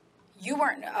 you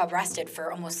weren't arrested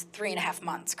for almost 3.5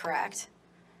 months, correct?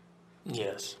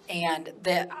 Yes. And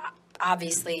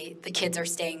obviously the kids are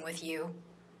staying with you.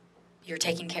 You're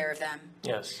taking care of them.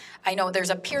 Yes. I know there's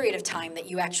a period of time that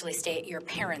you actually stay at your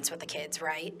parents with the kids,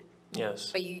 right?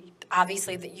 Yes. But you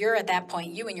obviously you're at that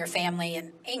point, you and your family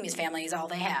and Amy's family is all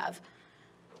they have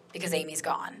because Amy's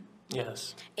gone.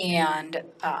 Yes. And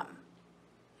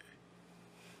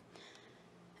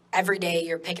every day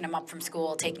you're picking them up from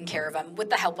school, taking care of them with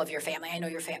the help of your family. I know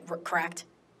you're correct?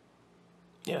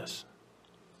 Yes.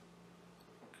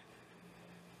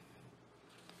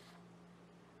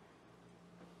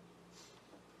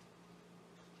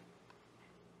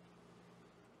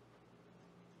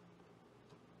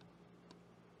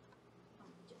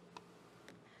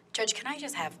 Judge, can I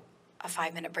just have a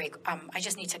 5-minute break? I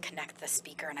just need to connect the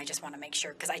speaker, and I just want to make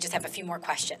sure, because I just have a few more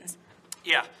questions.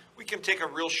 Yeah, we can take a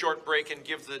real short break and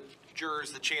give the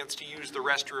jurors the chance to use the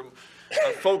restroom.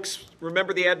 Folks,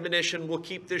 remember the admonition, we'll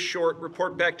keep this short.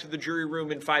 Report back to the jury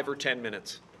room in 5 or 10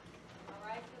 minutes. All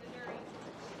right, for the jury.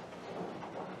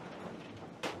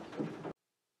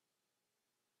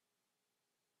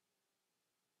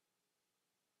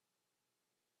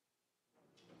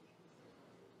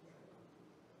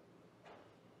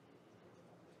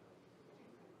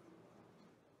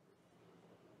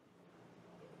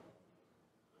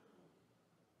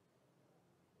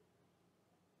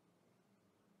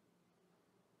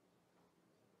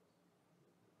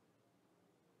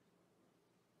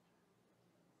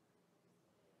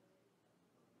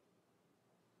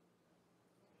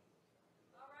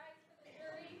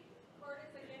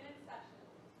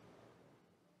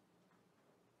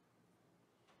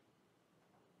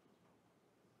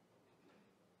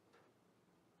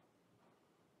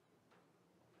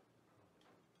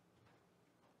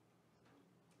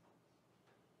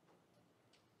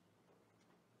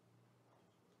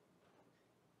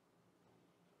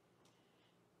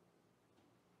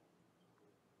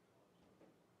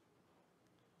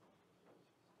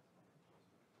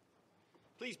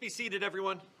 Please be seated,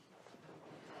 everyone.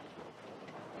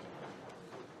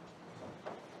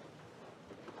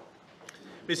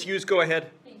 Ms. Hughes, go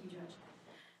ahead. Thank you, Judge.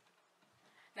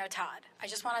 Now, Todd, I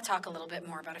just want to talk a little bit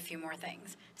more about a few more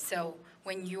things. So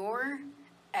when you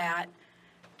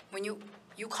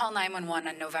call 911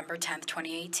 on November 10th,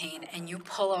 2018, and you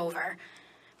pull over,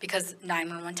 because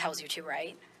 911 tells you to,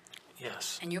 right?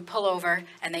 Yes. And you pull over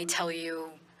and they tell you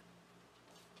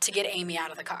to get Amy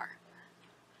out of the car.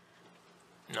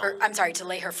 No. Or, I'm sorry, to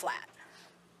lay her flat.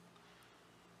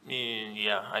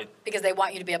 Yeah, Because they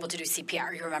want you to be able to do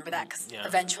CPR. You remember that? Because Yeah.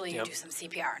 eventually you Yep. do some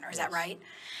CPR on her. Is that Yes. right?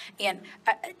 And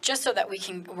just so that we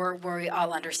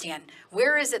all understand,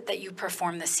 where is it that you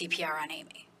perform the CPR on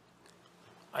Amy?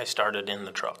 I started in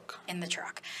the truck. In the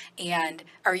truck. And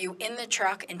are you in the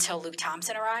truck until Luke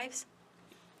Thompson arrives?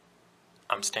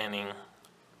 I'm standing,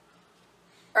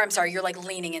 Or I'm sorry, you're like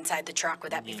leaning inside the truck.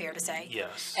 Would that be fair to say?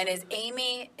 yes. And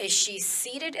is she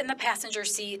seated in the passenger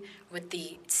seat with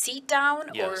the seat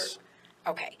down? Yes.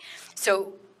 Or, okay.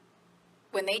 So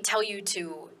when they tell you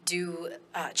to do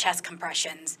chest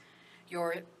compressions,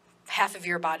 half of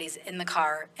your body's in the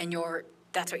car, and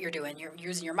that's what you're doing. You're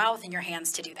using your mouth and your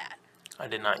hands to do that. I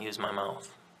did not use my mouth.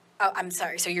 Oh, I'm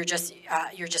sorry. So you're just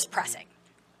pressing.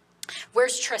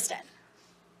 Where's Tristan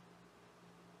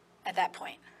at that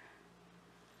point?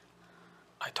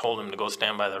 I told him to go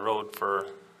stand by the road to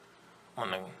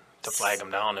flag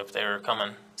them down if they were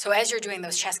coming. So as you're doing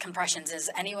those chest compressions, is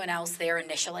anyone else there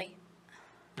initially?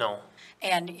 No.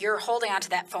 And you're holding onto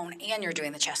that phone and you're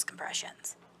doing the chest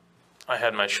compressions. I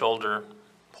had my shoulder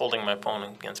holding my phone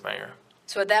against my ear.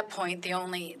 So at that point, the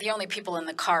only people in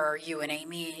the car are you and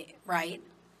Amy, right?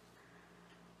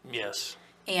 Yes.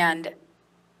 And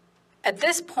at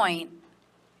this point,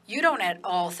 you don't at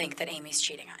all think that Amy's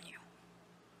cheating on you.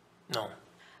 No.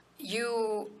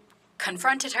 You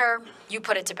confronted her, you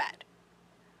put it to bed.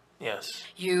 Yes.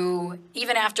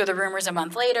 Even after the rumors a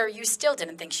month later, you still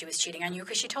didn't think she was cheating on you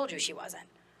because she told you she wasn't.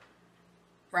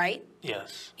 Right?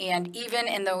 Yes. And even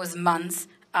in those months,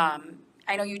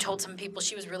 I know you told some people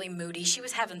she was really moody. She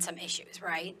was having some issues,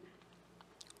 right?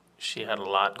 She had a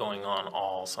lot going on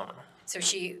all summer. So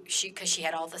because she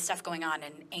had all the stuff going on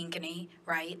in Ankeny,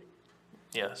 right?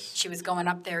 Yes. She was going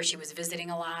up there. She was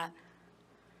visiting a lot.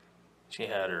 She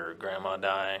had her grandma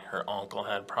die. Her uncle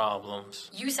had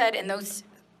problems. You said in those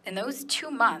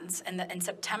 2 months, in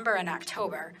September and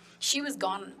October, she was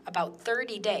gone about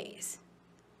 30 days.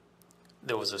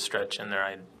 There was a stretch in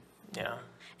there. Yeah.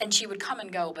 And she would come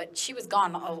and go, but she was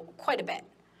gone quite a bit,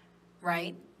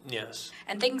 right? Yes.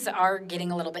 And things are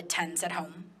getting a little bit tense at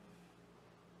home.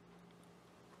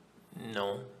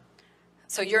 No.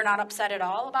 So you're not upset at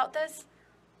all about this?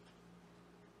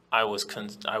 I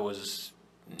was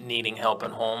needing help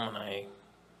at home, and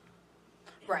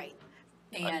Right.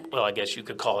 And well, I guess you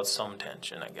could call it some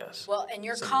tension, I guess. well, and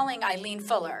you're calling Eileen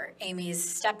Fuller, Amy's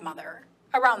stepmother,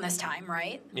 around this time,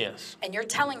 right? Yes. And you're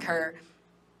telling her,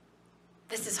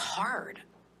 this is hard,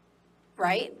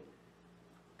 right?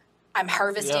 I'm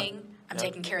harvesting, I'm Yeah.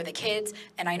 taking care of the kids,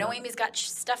 and I know Yeah. Amy's got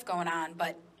stuff going on,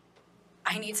 but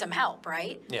I need some help,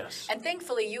 right? Yes. And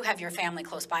thankfully, you have your family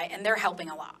close by, and they're helping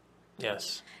a lot.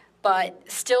 Yes. But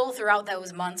still, throughout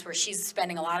those months where she's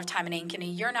spending a lot of time in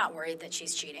Ankeny, you're not worried that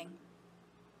she's cheating,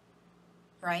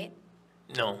 right?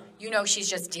 No. You know she's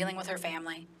just dealing with her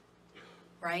family,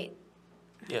 right?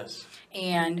 Yes.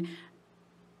 And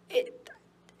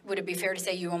would it be fair to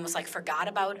say you almost like forgot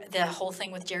about the whole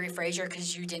thing with Jerry Frazier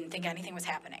because you didn't think anything was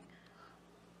happening?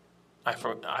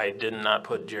 I did not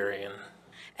put Jerry in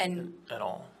And at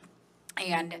all.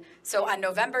 So on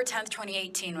November 10th,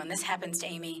 2018, when this happens to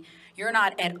Amy, you're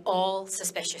not at all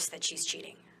suspicious that she's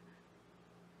cheating.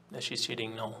 That she's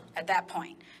cheating? No. At that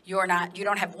point, you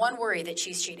don't have one worry that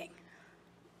she's cheating.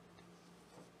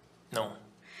 No.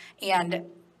 And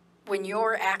when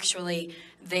you're actually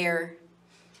there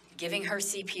giving her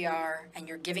CPR and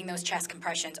you're giving those chest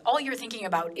compressions, all you're thinking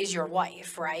about is your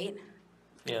wife, right?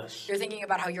 Yes. You're thinking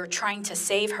about how you're trying to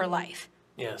save her life.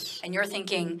 Yes. And you're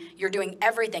thinking you're doing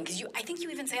everything, because I think you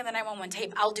even say on the 911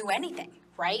 tape, I'll do anything,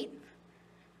 right?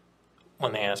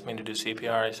 When they asked me to do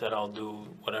CPR, I said I'll do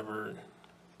whatever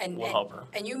will help her.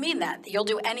 And you mean that. You'll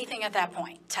do anything at that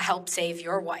point to help save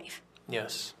your wife.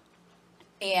 Yes.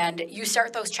 And you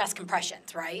start those chest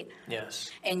compressions, right? Yes.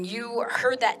 And you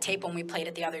heard that tape when we played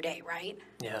it the other day, right?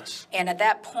 Yes. And at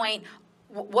that point,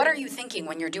 what are you thinking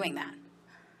when you're doing that?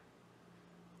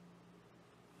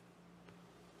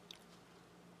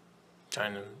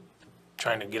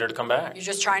 Trying to get her to come back. You're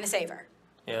just trying to save her,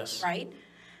 Yes. right?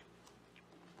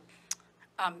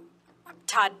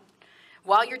 Todd,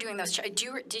 while you're doing those,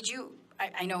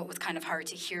 I know it was kind of hard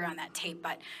to hear on that tape,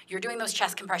 but you're doing those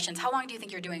chest compressions. How long do you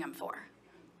think you're doing them for?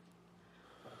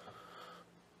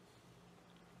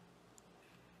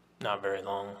 Not very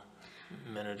long,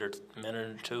 minute or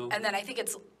two. And then I think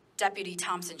it's Deputy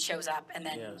Thompson shows up, and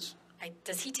then Yes.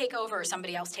 Does he take over or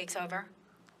somebody else takes over?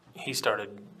 He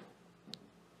started,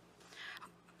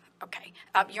 Okay.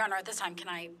 Your Honor, at this time, can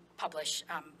I publish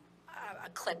a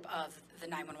clip of the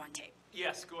 911 tape?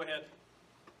 Yes, go ahead.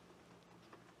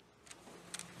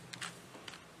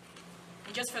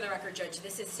 And just for the record, Judge,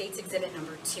 this is State's Exhibit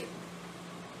number 2.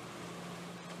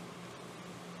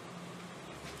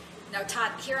 Now,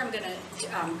 Todd, here I'm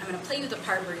gonna play you the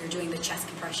part where you're doing the chest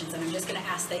compressions, and I'm just gonna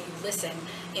ask that you listen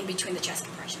in between the chest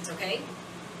compressions, okay?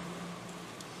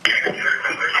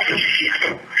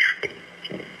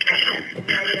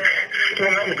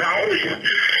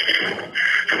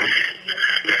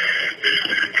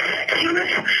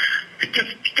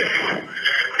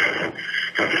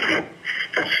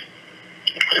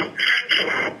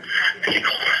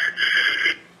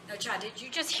 Now, Todd, did you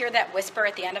just hear that whisper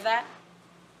at the end of that?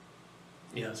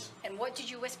 yes, And what did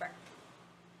you whisper?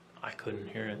 I couldn't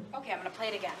hear it. Okay, I'm gonna play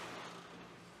it again.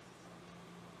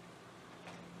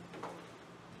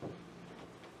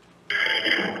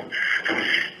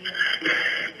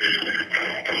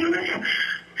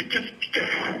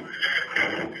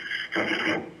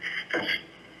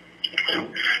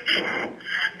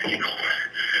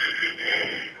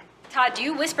 Todd, do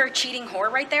you whisper cheating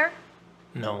whore right there?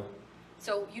 No,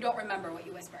 So you don't remember what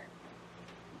you whispered?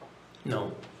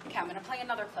 no, Okay, I'm gonna play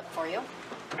another clip for you.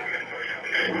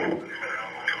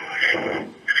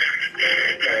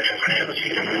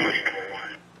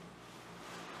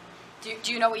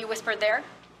 Do you know what you whispered there?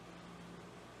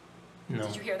 no.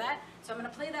 Did you hear that? So I'm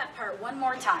going to play that part one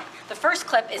more time. The first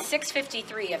clip is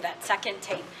 6:53 of that second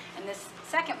tape, and this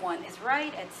second one is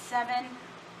right at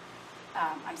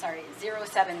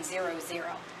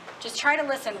 0700. Just try to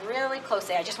listen really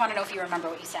closely. I just want to know if you remember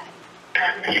what you said.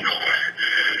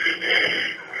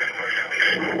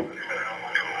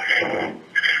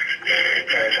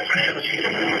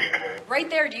 Right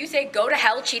there, do you say "go to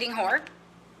hell, cheating whore"?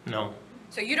 No,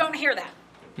 So you don't hear that.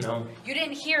 no, You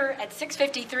didn't hear at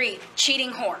 6:53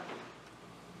 cheating whore.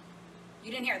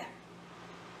 You didn't hear that.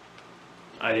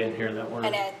 I didn't hear that word.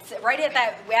 And it's right at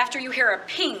that, after you hear a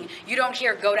ping, you don't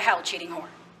hear "go to hell, cheating whore."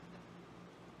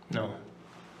 No,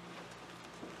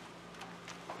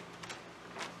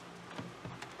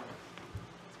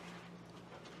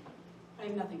 I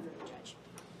have nothing further, Judge.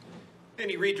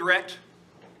 Any redirect?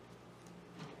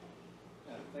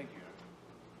 Thank you.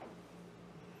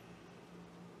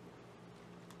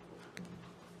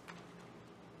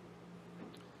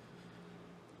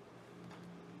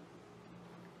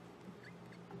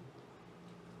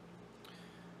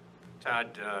 Todd,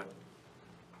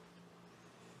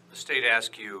 the state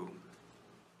asked you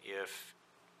if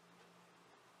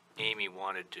Amy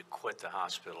wanted to quit the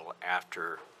hospital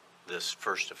after this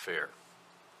first affair.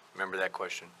 Remember that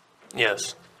question?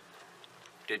 yes,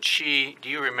 Do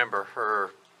you remember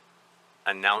her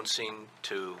announcing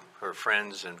to her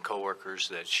friends and coworkers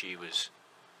that she was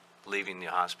leaving the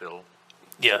hospital?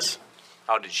 yes.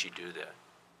 How did she do that?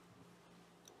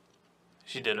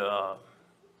 She did a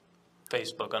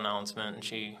Facebook announcement, and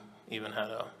she even had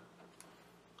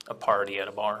a party at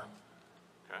a bar.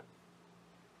 Okay.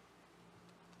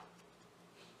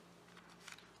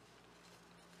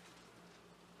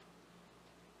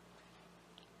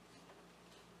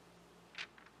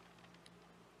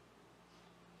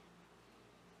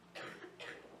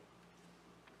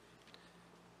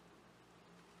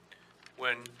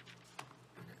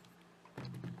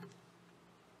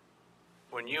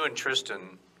 When you and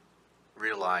Tristan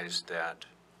realized that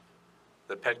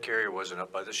the pet carrier wasn't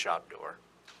up by the shop door,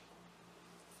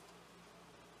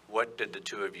 what did the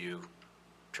two of you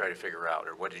try to figure out,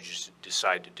 or what did you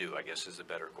decide to do, I guess is the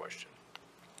better question.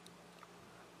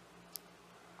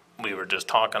 We were just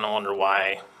talking, I wonder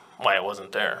why it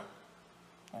wasn't there.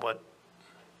 What,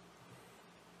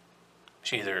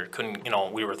 she either couldn't,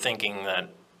 we were thinking that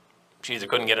she either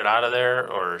couldn't get it out of there,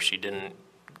 or she didn't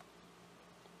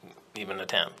even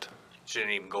attempt. She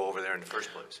didn't even go over there in the first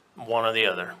place. One or the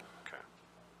other. Okay.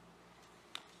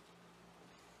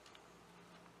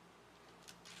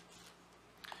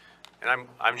 And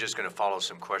I'm just going to follow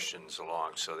some questions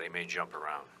along, so they may jump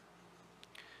around.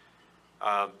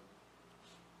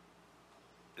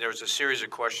 There was a series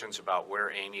of questions about where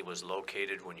Amy was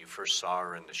located when you first saw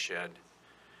her in the shed.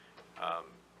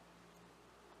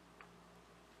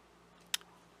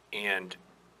 And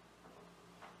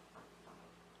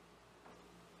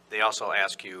they also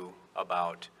ask you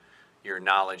about your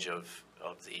knowledge of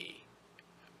the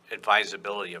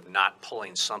advisability of not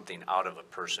pulling something out of a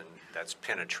person that's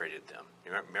penetrated them.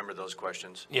 You remember those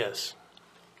questions? Yes.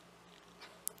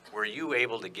 Were you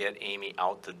able to get Amy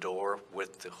out the door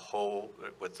with the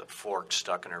fork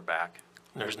stuck in her back?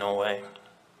 There's no way.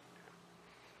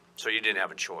 So you didn't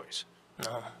have a choice.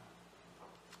 No.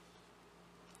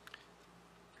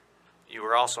 You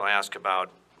were also asked about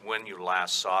when you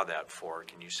last saw that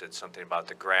fork, and you said something about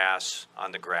the grass,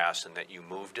 on the grass, and that you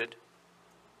moved it.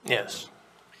 Yes.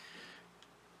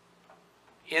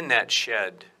 In that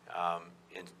shed,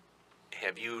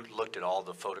 have you looked at all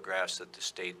the photographs that the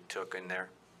state took in there?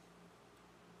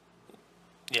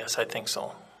 Yes, I think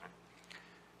so.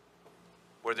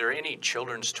 Were there any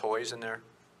children's toys in there?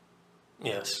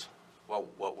 Yes.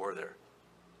 What were there?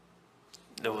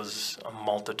 There was a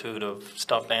multitude of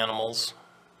stuffed animals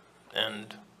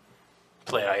and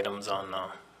play items on the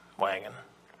wagon.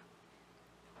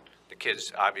 The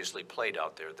kids obviously played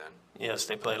out there then, Yes,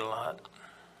 they played a lot.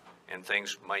 and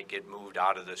things might get moved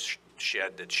out of the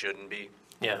shed that shouldn't be.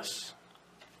 Yes.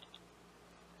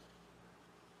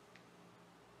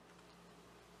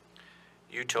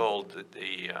 You told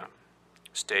the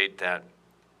state that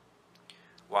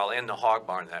while in the hog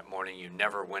barn that morning, you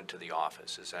never went to the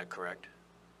office. Is that correct?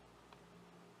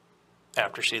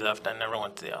 After she left, I never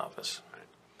went to the office.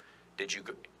 Did you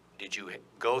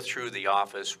go through the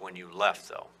office when you left,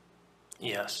 though?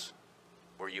 Yes.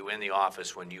 Were you in the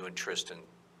office when you and Tristan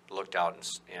looked out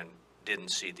and didn't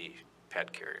see the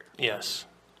pet carrier? Yes.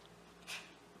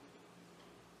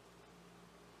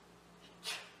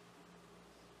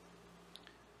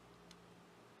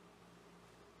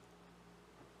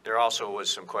 There also was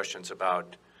some questions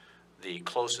about the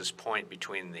closest point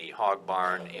between the hog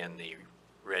barn and the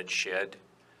red shed,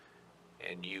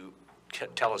 and you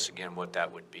tell us again what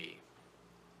that would be.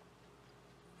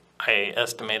 I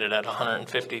estimated at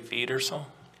 150 feet or so.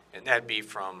 And that'd be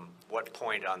from what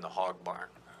point on the hog barn?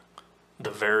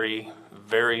 The very,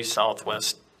 very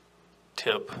southwest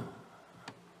tip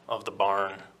of the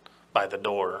barn by the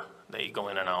door that you go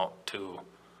in and out to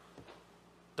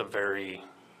the very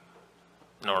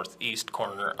northeast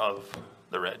corner of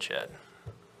the red shed.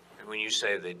 And when you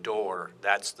say the door,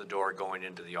 that's the door going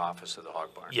into the office of the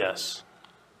hog barn? Yes.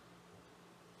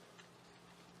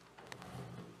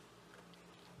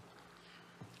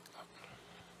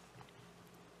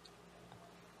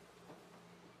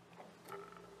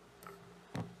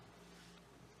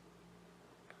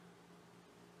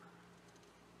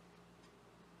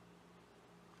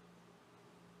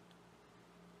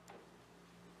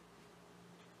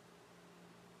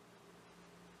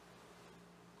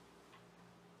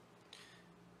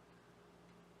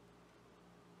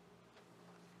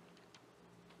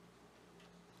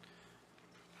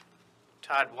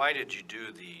 Todd, why did you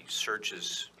do the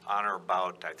searches on or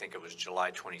about, I think it was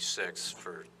July 26th,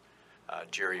 for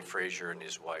Jerry Frazier and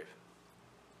his wife?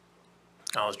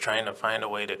 I was trying to find a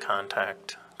way to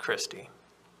contact Christy.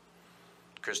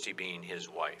 Christy being his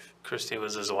wife. Christy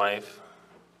was his wife.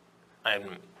 I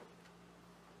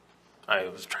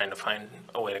was trying to find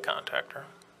a way to contact her.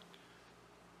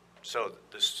 So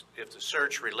if the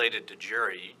search related to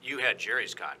Jerry, you had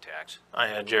Jerry's contacts. I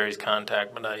had Jerry's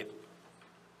contact, but I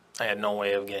had no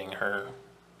way of getting her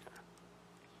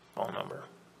phone number.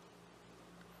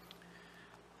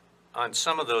 On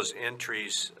some of those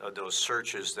entries, those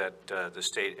searches that the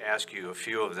state asked you, a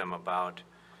few of them about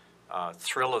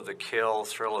thrill of the kill,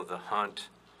 thrill of the hunt,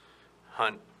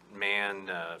 hunt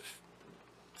man,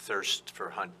 thirst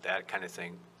for hunt, that kind of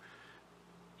thing.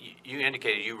 You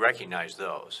indicated you recognized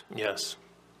those. Yes.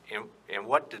 And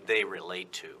what did they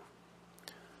relate to?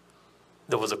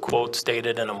 There was a quote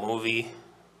stated in a movie,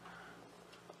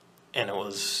 and it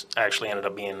was actually ended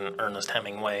up being Ernest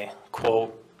Hemingway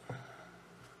quote,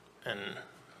 and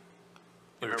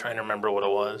we were trying to remember what it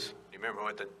was. Do you remember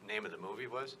what the name of the movie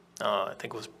was? I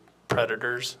think it was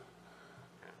Predators.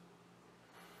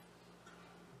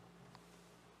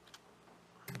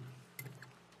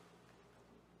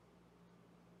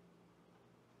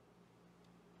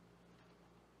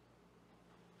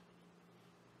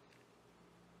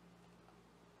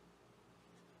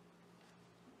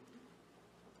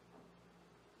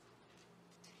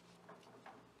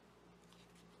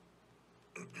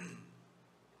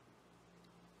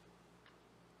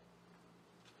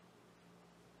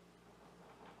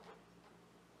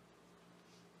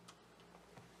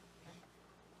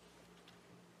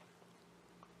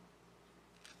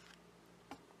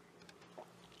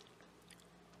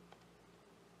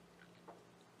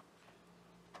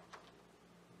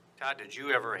 Todd, did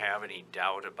you ever have any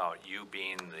doubt about you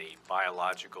being the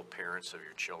biological parents of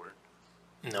your children?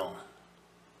 No.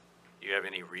 You have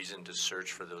any reason to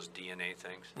search for those DNA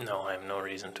things? No, I have no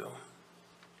reason to.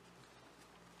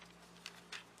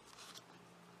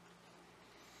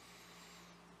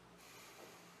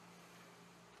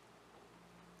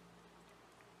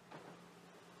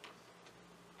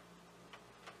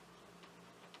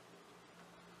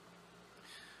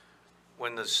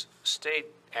 When the state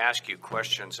asked you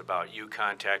questions about you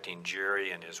contacting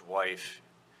Jerry and his wife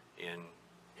in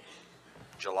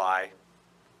July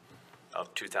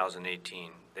of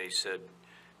 2018, they said,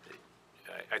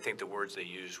 I think the words they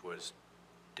used was,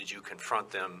 did you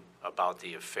confront them about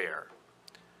the affair?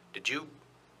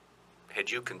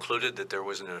 Had you concluded that there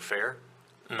was an affair?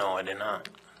 No, I did not.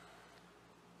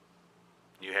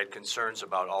 You had concerns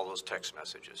about all those text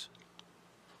messages?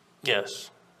 Yes,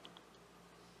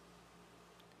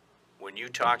 When you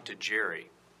talked to Jerry,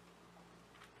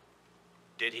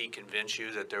 did he convince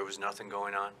you that there was nothing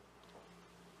going on?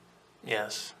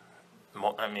 yes.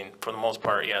 I mean, for the most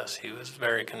part, yes. He was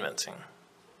very convincing.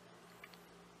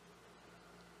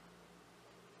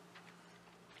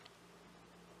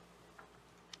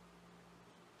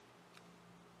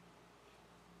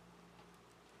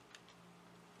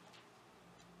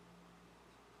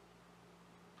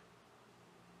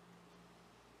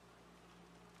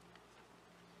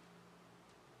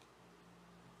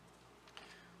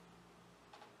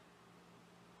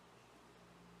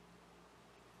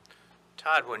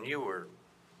 Todd, when you were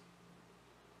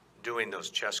doing those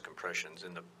chest compressions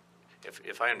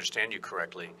if I understand you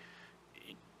correctly,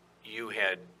 you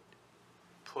had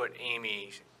put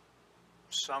Amy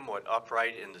somewhat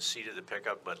upright in the seat of the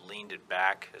pickup, but leaned it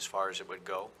back as far as it would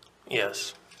go?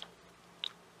 Yes,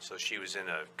 So she was in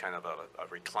a kind of a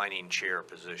reclining chair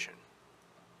position.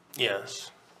 yes,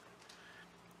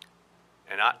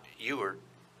 And you were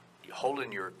holding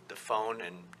the phone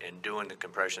and doing the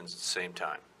compressions at the same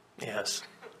time. yes,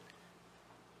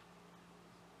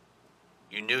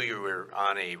 You knew you were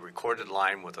on a recorded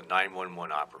line with a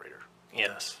 911 operator.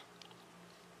 yes,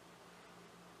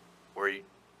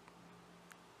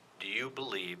 Do you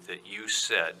believe that you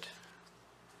said,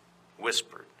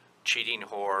 whispered, cheating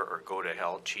whore or go to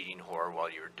hell, cheating whore, while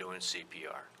you were doing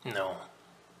CPR? no.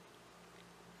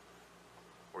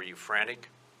 Were you frantic?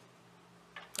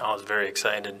 I was very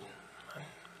excited.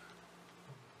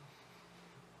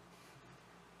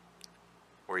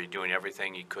 Were you doing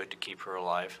everything you could to keep her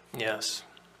alive? Yes.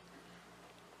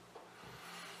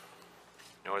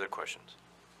 No other questions?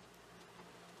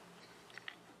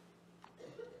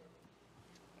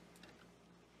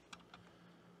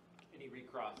 Any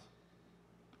recross?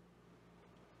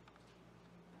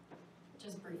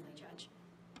 Just briefly, Judge.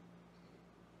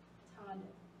 Todd,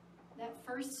 that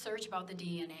first search about the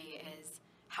DNA is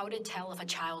how to tell if a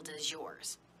child is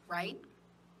yours, right?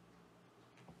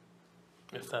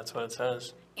 If that's what it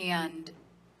says. And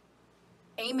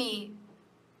Amy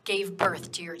gave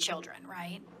birth to your children,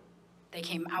 right? They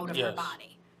came out of her Yes.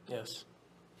 body. Yes,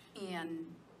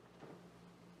 And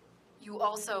you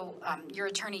also, your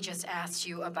attorney just asked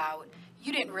you about,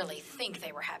 you didn't really think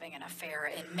they were having an affair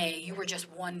in May. You were just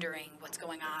wondering what's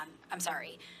going on. I'm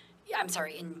sorry,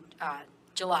 in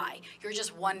July. You're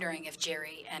just wondering if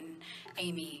Jerry and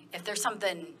Amy, if there's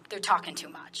something, they're talking too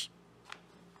much.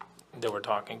 they were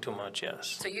talking too much, yes.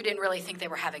 So you didn't really think they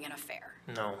were having an affair.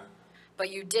 No, But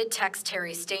you did text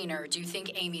Terry Stainer, do you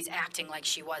think Amy's acting like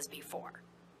she was before?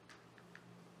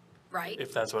 Right?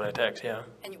 if that's what I text, yeah.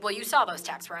 And, well, you saw those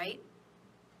texts, right?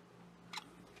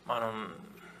 I don't, Do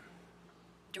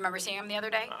you remember seeing them the other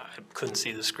day? I couldn't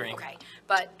see the screen. Okay,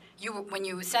 but when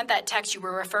you sent that text, you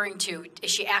were referring to,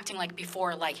 is she acting like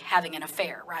before, like having an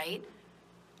affair, right?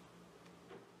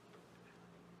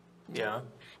 Yeah,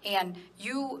 And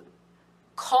you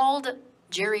called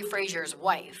Jerry Frazier's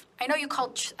wife. I know you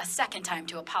called a second time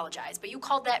to apologize, but you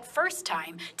called that first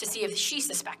time to see if she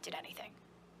suspected anything.